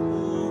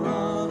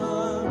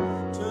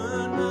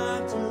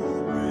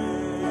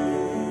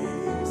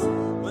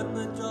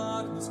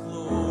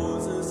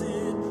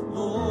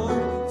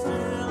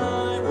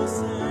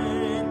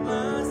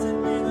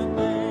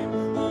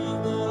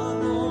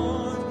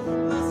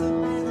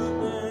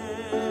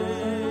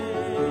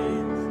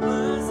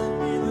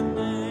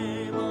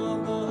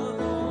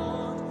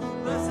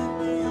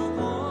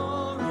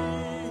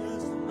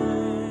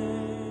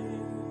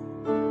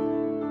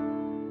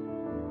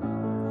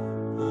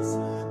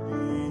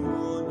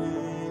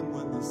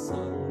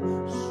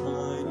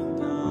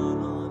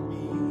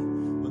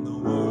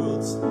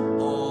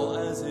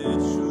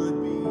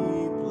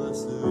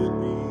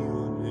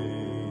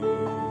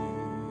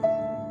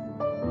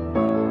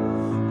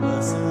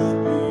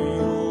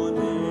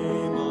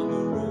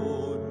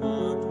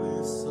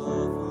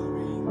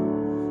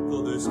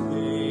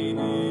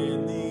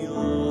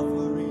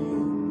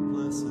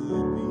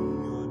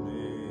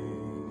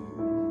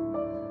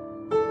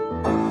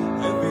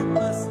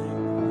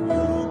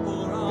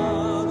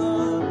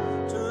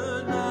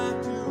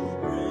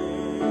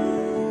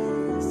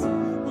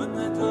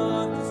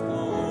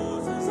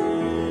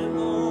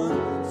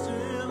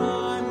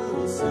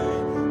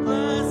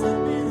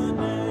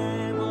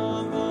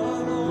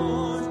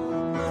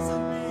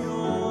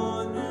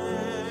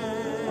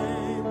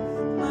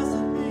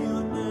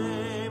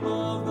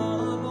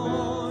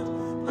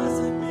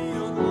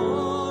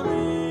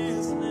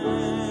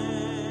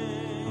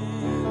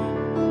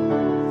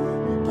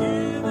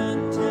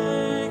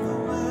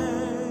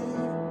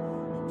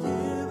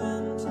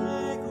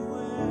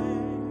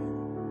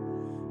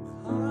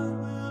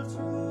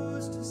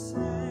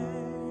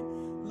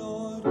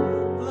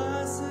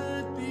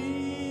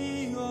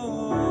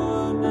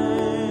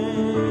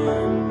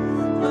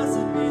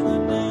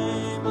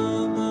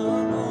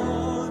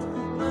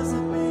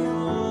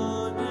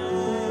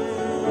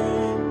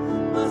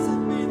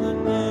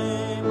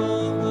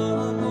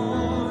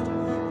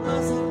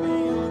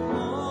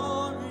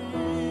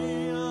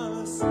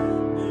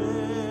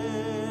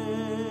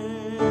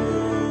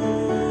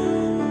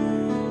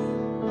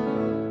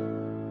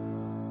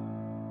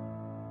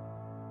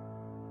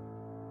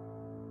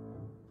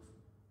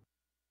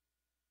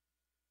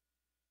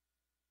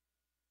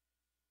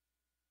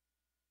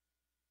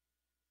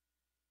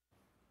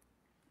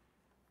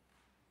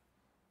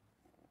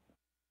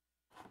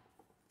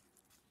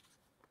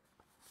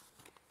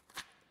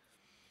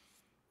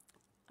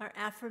Our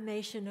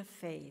affirmation of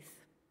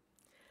faith.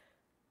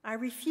 I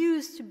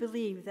refuse to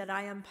believe that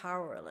I am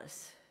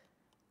powerless.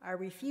 I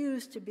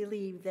refuse to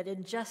believe that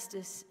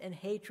injustice and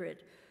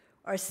hatred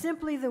are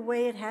simply the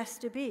way it has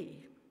to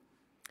be.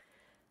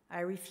 I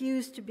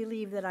refuse to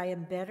believe that I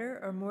am better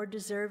or more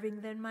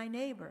deserving than my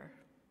neighbor.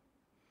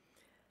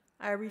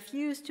 I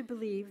refuse to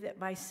believe that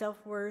my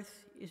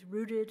self-worth is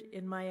rooted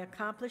in my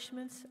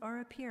accomplishments or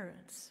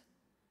appearance.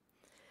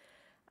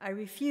 I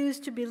refuse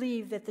to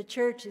believe that the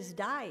church is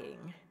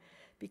dying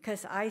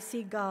because I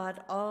see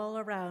God all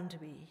around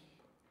me.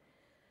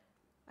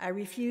 I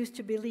refuse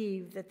to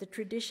believe that the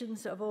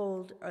traditions of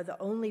old are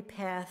the only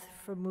path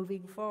for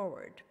moving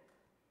forward.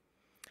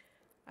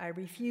 I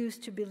refuse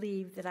to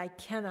believe that I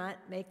cannot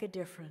make a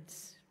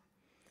difference.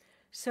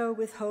 So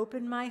with hope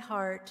in my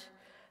heart,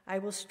 I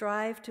will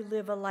strive to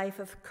live a life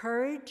of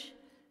courage,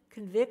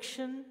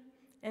 conviction,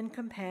 and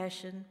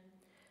compassion,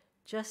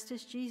 just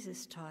as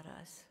Jesus taught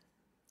us.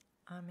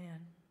 Amen.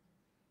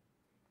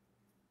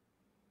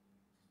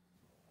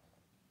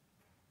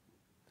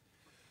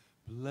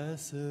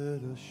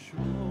 Blessed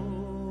assurance,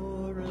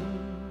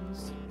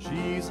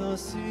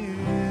 Jesus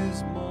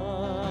is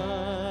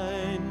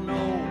mine.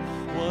 Oh,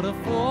 what a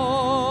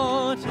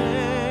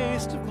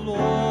foretaste of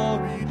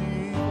glory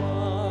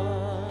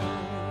divine,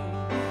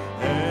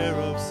 heir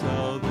of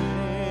salvation,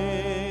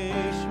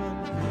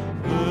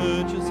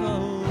 purchase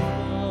of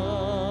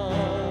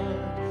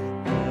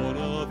blood, born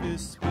of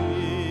His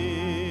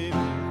Spirit,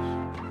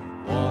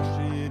 washed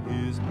in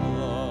His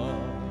blood.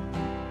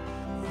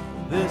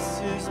 This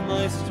is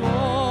my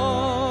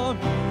story,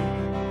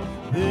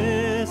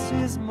 this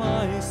is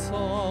my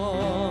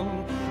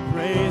song,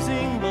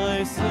 praising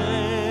my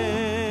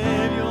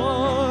Savior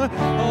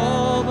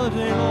all the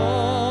day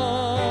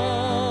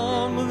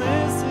long.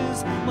 This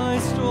is my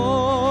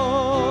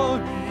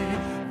story,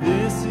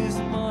 this is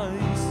my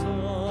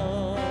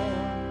song,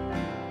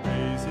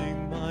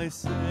 praising my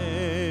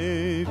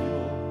Savior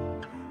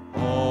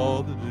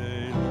all the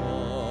day long.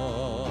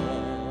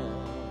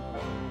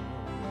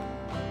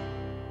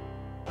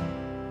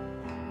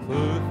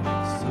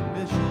 Perfect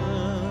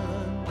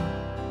submission,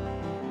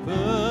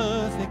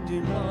 perfect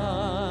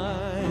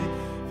delight,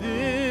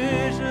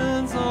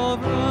 visions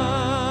of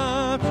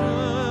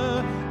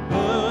rapture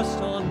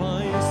burst on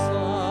my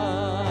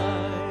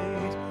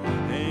sight.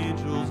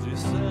 Angels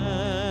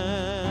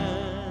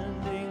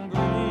descending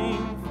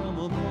bring from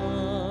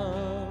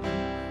above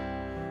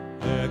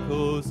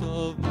echoes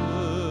of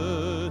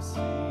mercy,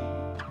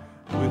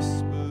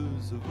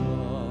 whispers of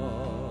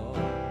love.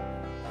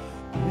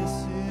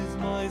 This is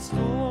my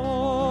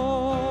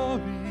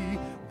story,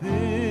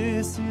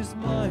 this is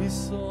my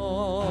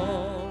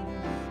song,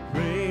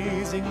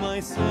 praising my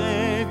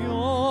Savior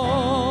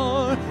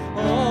all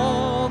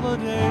the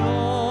day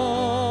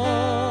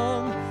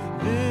long.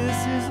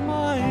 This is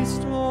my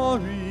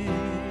story,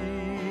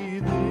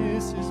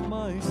 this is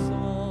my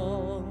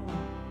song,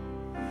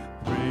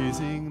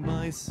 praising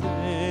my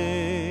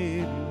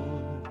Savior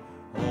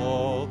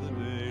all the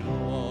day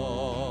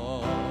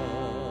long.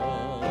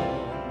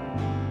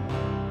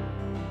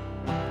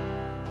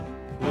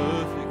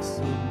 Perfect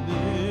submission,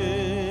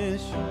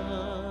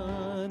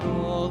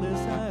 all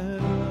is at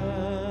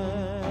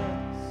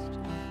rest.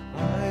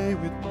 I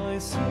with my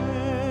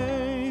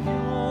Savior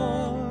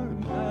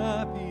am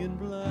happy and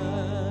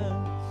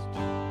blessed,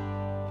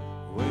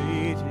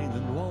 waiting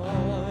and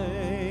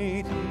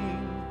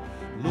waiting,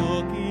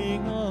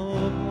 looking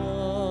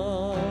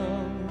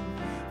above,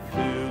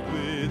 filled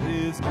with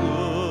His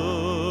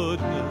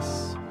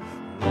goodness,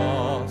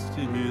 lost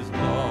in His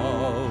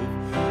love.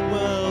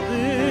 Well,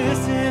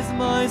 this is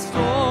my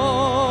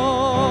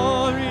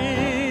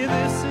story,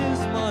 this is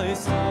my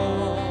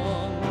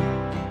song,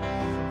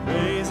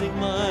 praising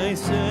my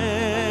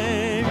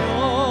Savior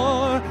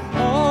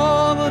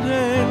all the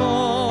day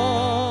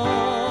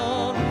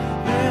long.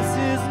 This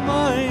is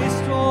my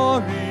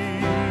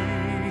story,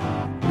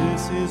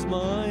 this is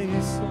my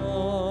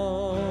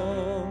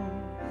song,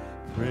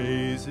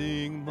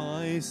 praising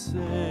my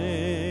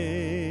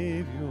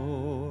Savior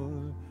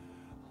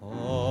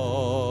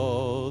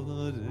all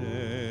the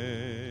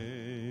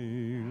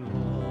day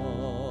long.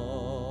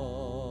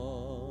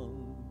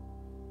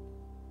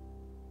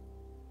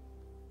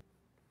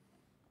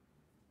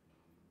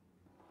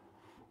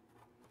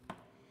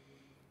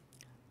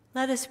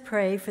 Let us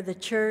pray for the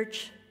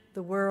church,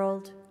 the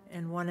world,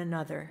 and one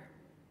another.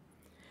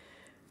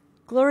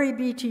 Glory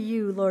be to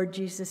you, Lord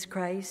Jesus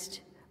Christ.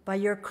 By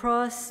your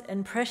cross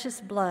and precious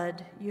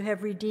blood, you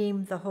have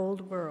redeemed the whole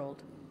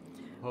world.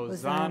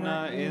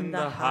 Hosanna in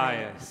the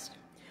highest.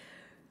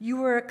 You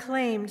were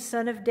acclaimed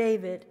Son of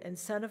David and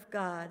Son of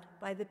God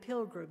by the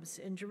pilgrims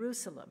in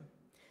Jerusalem.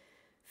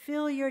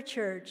 Fill your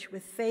church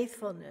with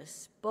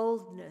faithfulness,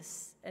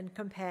 boldness, and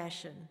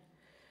compassion.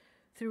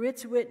 Through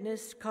its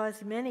witness,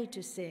 cause many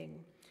to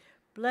sing,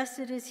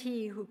 "Blessed is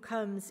he who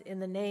comes in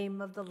the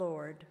name of the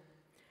Lord."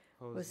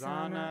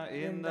 Hosanna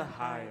in the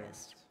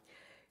highest.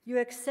 You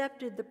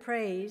accepted the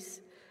praise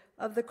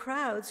of the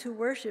crowds who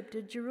worshiped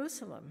in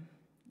Jerusalem.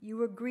 You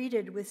were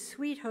greeted with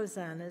sweet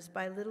hosannas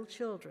by little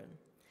children.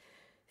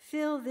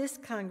 Fill this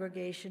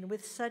congregation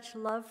with such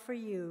love for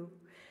you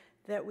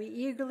that we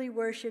eagerly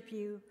worship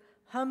you,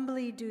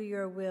 humbly do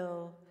your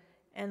will,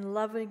 and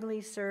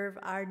lovingly serve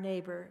our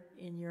neighbor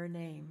in your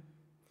name.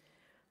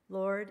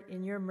 Lord,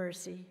 in your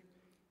mercy,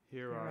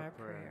 Hear our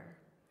prayer.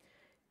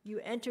 You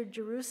entered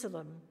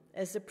Jerusalem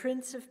as the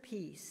Prince of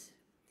Peace.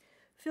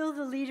 Fill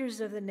the leaders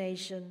of the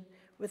nation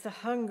with a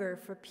hunger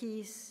for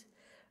peace,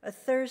 a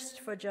thirst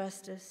for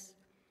justice,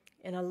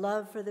 and a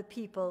love for the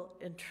people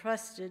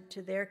entrusted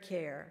to their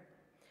care.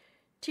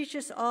 Teach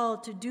us all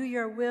to do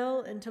your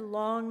will and to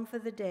long for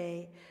the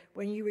day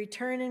when you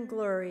return in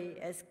glory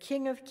as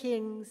King of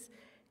Kings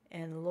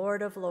and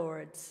Lord of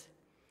Lords.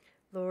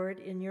 Lord,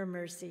 in your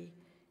mercy,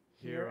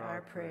 hear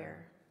our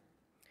prayer.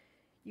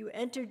 You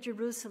entered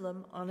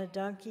Jerusalem on a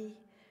donkey,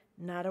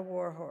 not a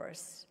war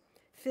horse.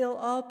 Fill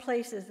all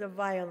places of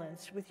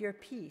violence with your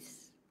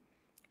peace.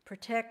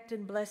 Protect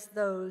and bless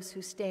those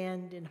who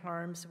stand in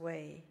harm's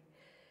way.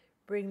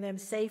 Bring them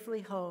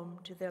safely home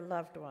to their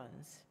loved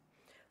ones.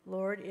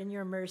 Lord, in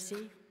your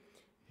mercy,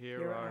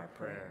 Hear our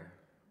prayer.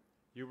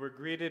 You were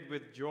greeted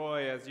with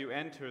joy as you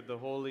entered the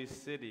holy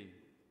city.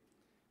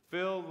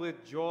 Fill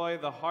with joy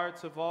the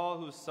hearts of all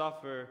who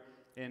suffer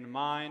in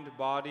mind,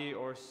 body,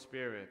 or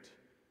spirit.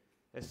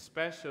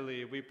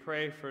 Especially we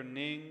pray for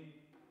Ning,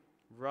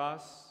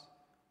 Russ,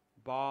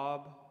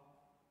 Bob,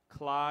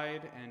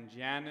 Clyde and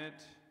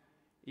Janet,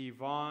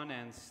 Yvonne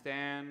and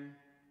Stan,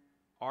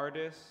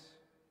 Artis,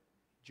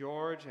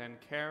 George and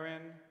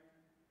Karen,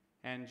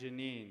 and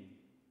Janine,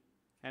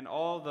 and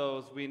all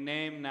those we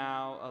name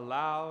now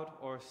aloud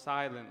or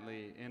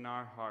silently in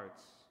our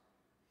hearts.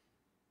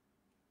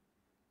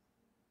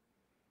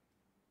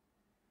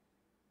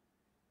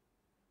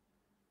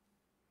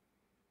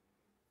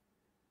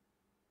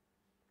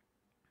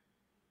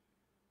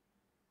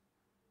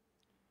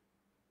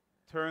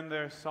 Turn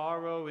their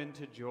sorrow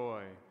into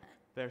joy,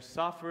 their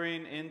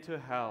suffering into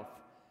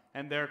health,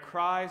 and their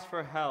cries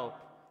for help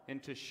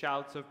into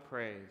shouts of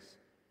praise.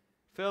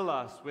 Fill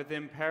us with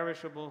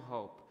imperishable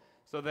hope,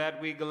 so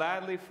that we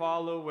gladly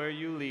follow where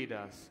you lead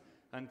us,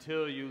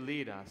 until you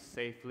lead us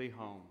safely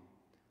home.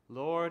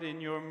 Lord,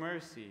 in your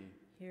mercy,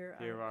 hear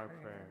our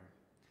prayer.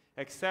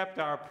 Accept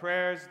our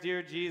prayers,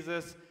 dear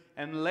Jesus,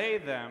 and lay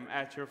them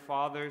at your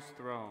Father's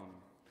throne.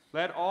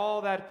 Let all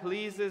that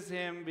pleases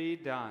him be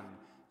done,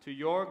 to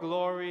your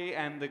glory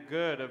and the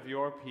good of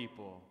your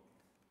people.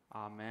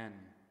 Amen.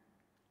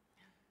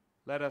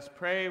 Let us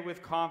pray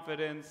with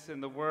confidence in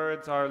the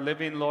words our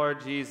living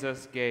Lord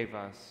Jesus gave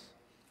us.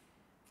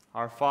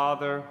 Our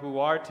Father, who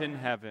art in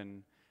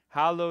heaven,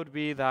 hallowed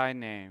be thy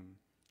name.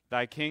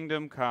 Thy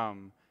kingdom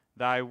come,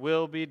 thy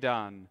will be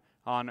done,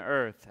 on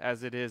earth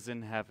as it is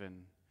in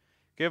heaven.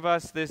 Give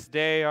us this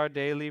day our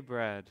daily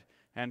bread,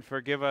 and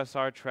forgive us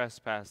our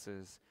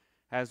trespasses,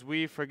 as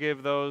we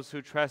forgive those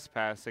who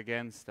trespass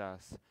against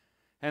us.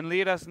 And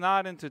lead us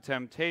not into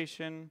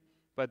temptation,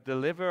 but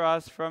deliver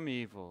us from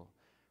evil.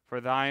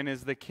 For thine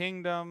is the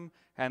kingdom,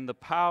 and the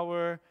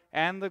power,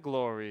 and the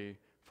glory,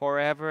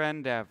 forever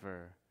and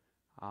ever.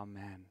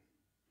 Amen.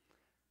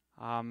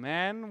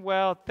 Amen.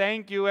 Well,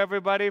 thank you,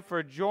 everybody,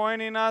 for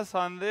joining us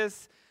on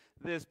this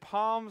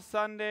Palm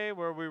Sunday,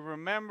 where we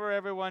remember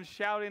everyone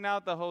shouting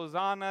out the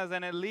hosannas,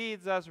 and it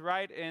leads us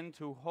right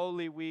into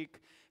Holy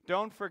Week.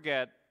 Don't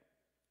forget,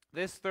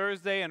 this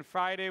Thursday and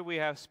Friday, we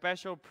have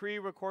special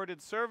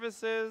pre-recorded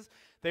services.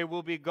 They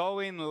will be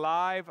going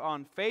live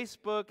on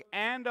Facebook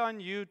and on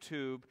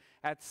YouTube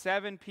at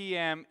 7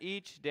 p.m.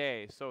 each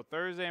day. So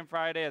Thursday and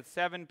Friday at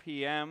 7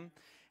 p.m.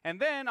 And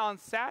then on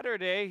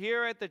Saturday,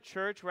 here at the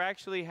church, we're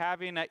actually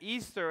having an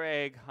Easter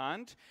egg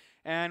hunt,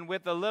 and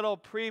with a little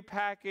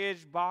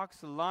pre-packaged box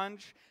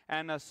lunch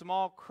and a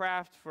small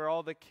craft for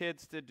all the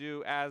kids to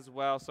do as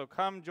well. So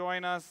come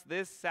join us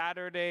this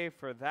Saturday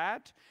for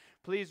that.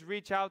 Please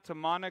reach out to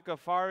Monica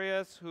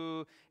Farias,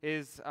 who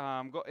is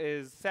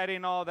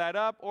setting all that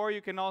up, or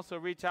you can also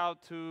reach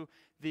out to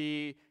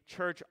the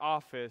church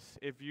office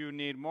if you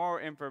need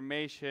more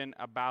information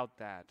about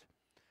that.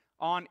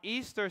 On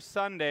Easter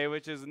Sunday,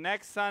 which is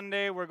next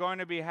Sunday, we're going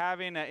to be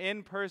having an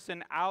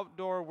in-person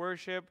outdoor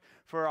worship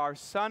for our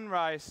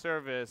sunrise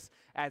service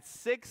at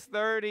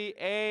 6:30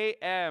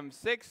 a.m.,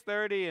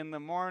 6:30 in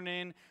the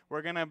morning.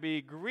 We're going to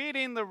be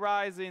greeting the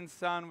rising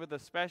sun with a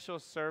special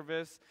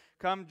service.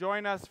 Come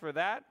join us for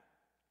that.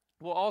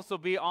 We'll also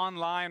be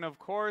online, of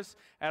course,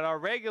 at our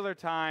regular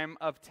time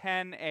of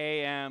 10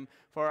 a.m.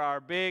 for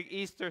our big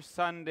Easter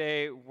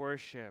Sunday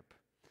worship.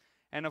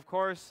 And of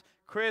course,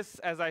 Chris,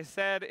 as I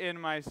said in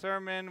my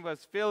sermon,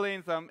 was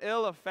feeling some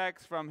ill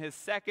effects from his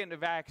second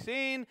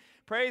vaccine.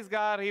 Praise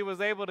God, he was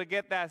able to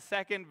get that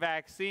second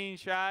vaccine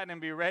shot and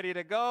be ready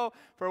to go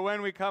for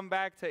when we come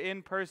back to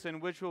in-person,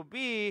 which will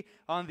be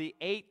on the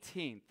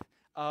 18th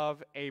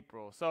of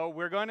April. So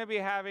we're going to be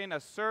having a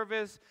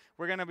service.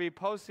 We're going to be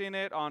posting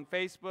it on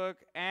Facebook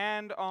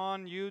and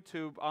on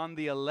YouTube on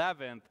the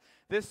 11th.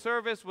 This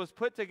service was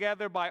put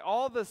together by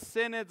all the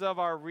synods of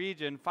our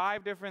region,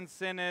 5 different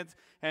synods,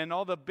 and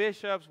all the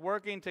bishops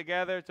working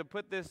together to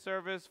put this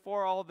service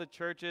for all the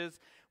churches.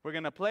 We're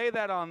going to play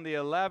that on the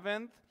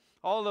 11th.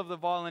 All of the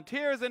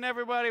volunteers and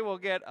everybody will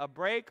get a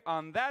break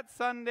on that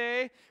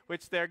Sunday,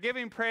 which they're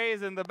giving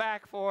praise in the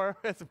back for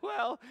as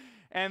well.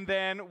 And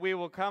then we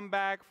will come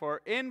back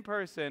for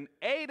in-person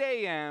 8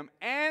 a.m.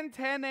 and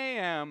 10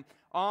 a.m.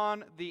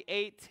 on the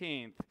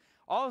 18th.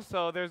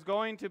 Also, there's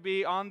going to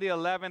be on the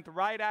 11th,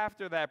 right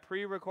after that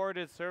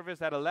pre-recorded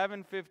service at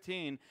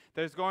 11:15,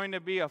 there's going to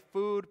be a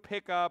food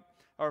pickup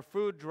or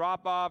food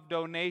drop-off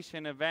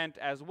donation event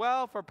as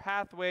well for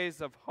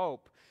Pathways of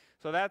Hope.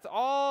 So that's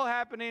all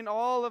happening.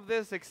 All of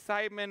this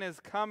excitement is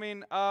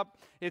coming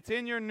up. It's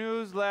in your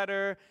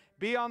newsletter.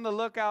 Be on the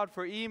lookout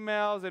for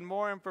emails and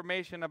more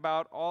information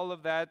about all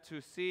of that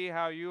to see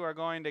how you are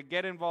going to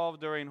get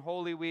involved during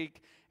Holy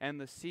Week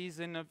and the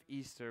season of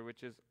Easter,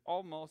 which is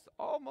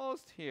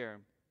almost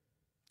here.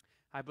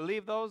 I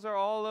believe those are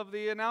all of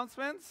the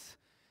announcements.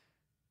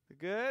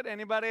 Good.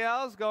 Anybody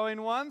else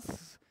going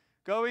once?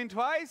 Going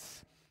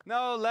twice?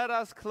 No, let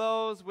us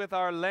close with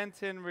our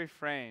Lenten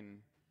refrain.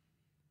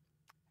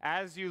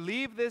 As you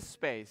leave this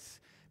space,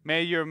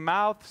 may your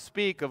mouth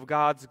speak of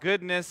God's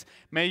goodness.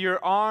 May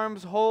your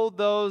arms hold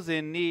those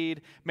in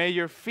need. May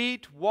your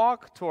feet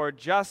walk toward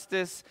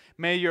justice.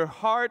 May your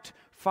heart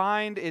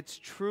find its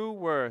true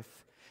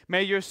worth.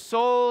 May your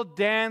soul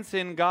dance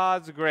in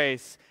God's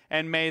grace.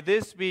 And may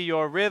this be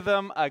your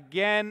rhythm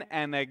again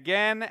and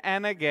again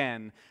and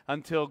again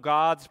until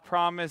God's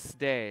promised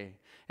day.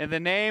 In the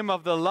name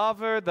of the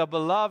lover, the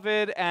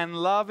beloved, and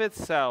love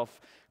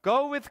itself,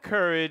 go with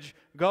courage,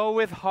 go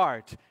with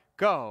heart,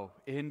 go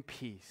in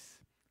peace.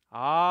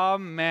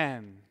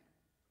 Amen.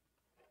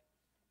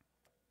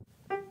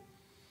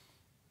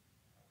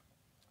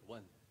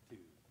 1, 2,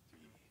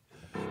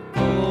 3.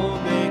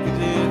 Go make a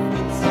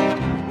difference.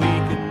 We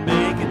can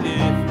make a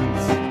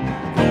difference.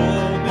 Go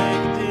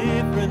make a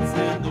difference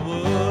in the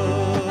world.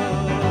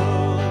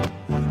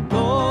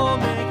 Go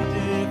make a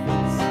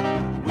difference.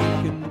 We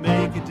can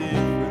make a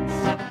difference.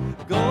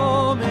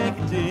 Go make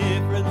a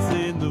difference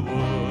in the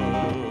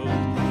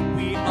world.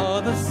 We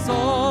are the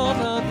salt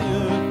of the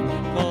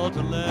earth, called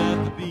to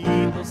let the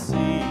people see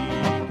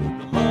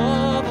the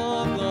love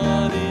of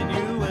God in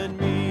you and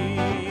me.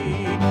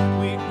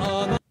 We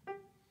are the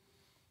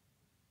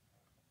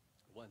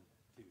 1,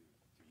 2,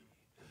 3.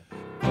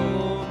 Go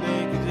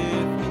make a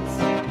difference.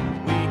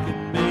 We can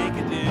make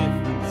a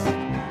difference.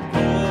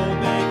 Go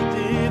make a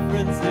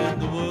difference in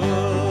the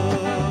world.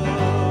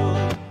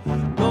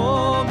 Go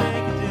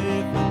make a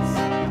difference.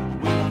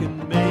 We can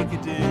make a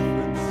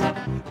difference.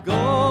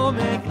 Go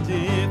make a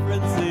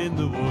difference in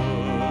the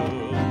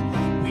world.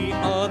 We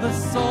are the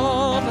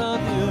salt of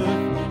the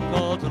earth,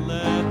 called to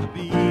let the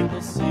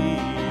people see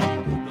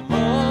the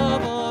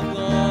love of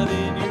God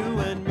in you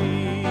and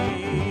me.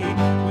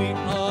 We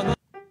are the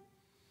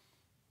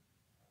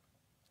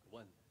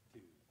 1, 2,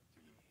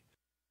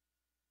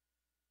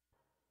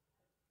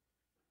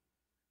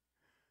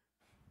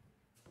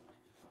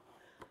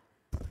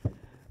 3.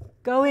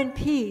 Go in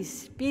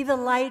peace, be the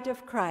light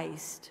of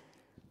Christ.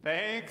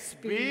 Thanks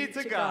be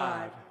to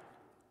God.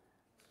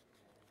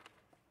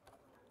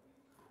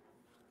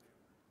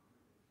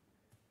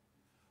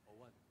 A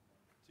 1,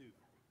 2,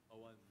 a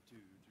 1.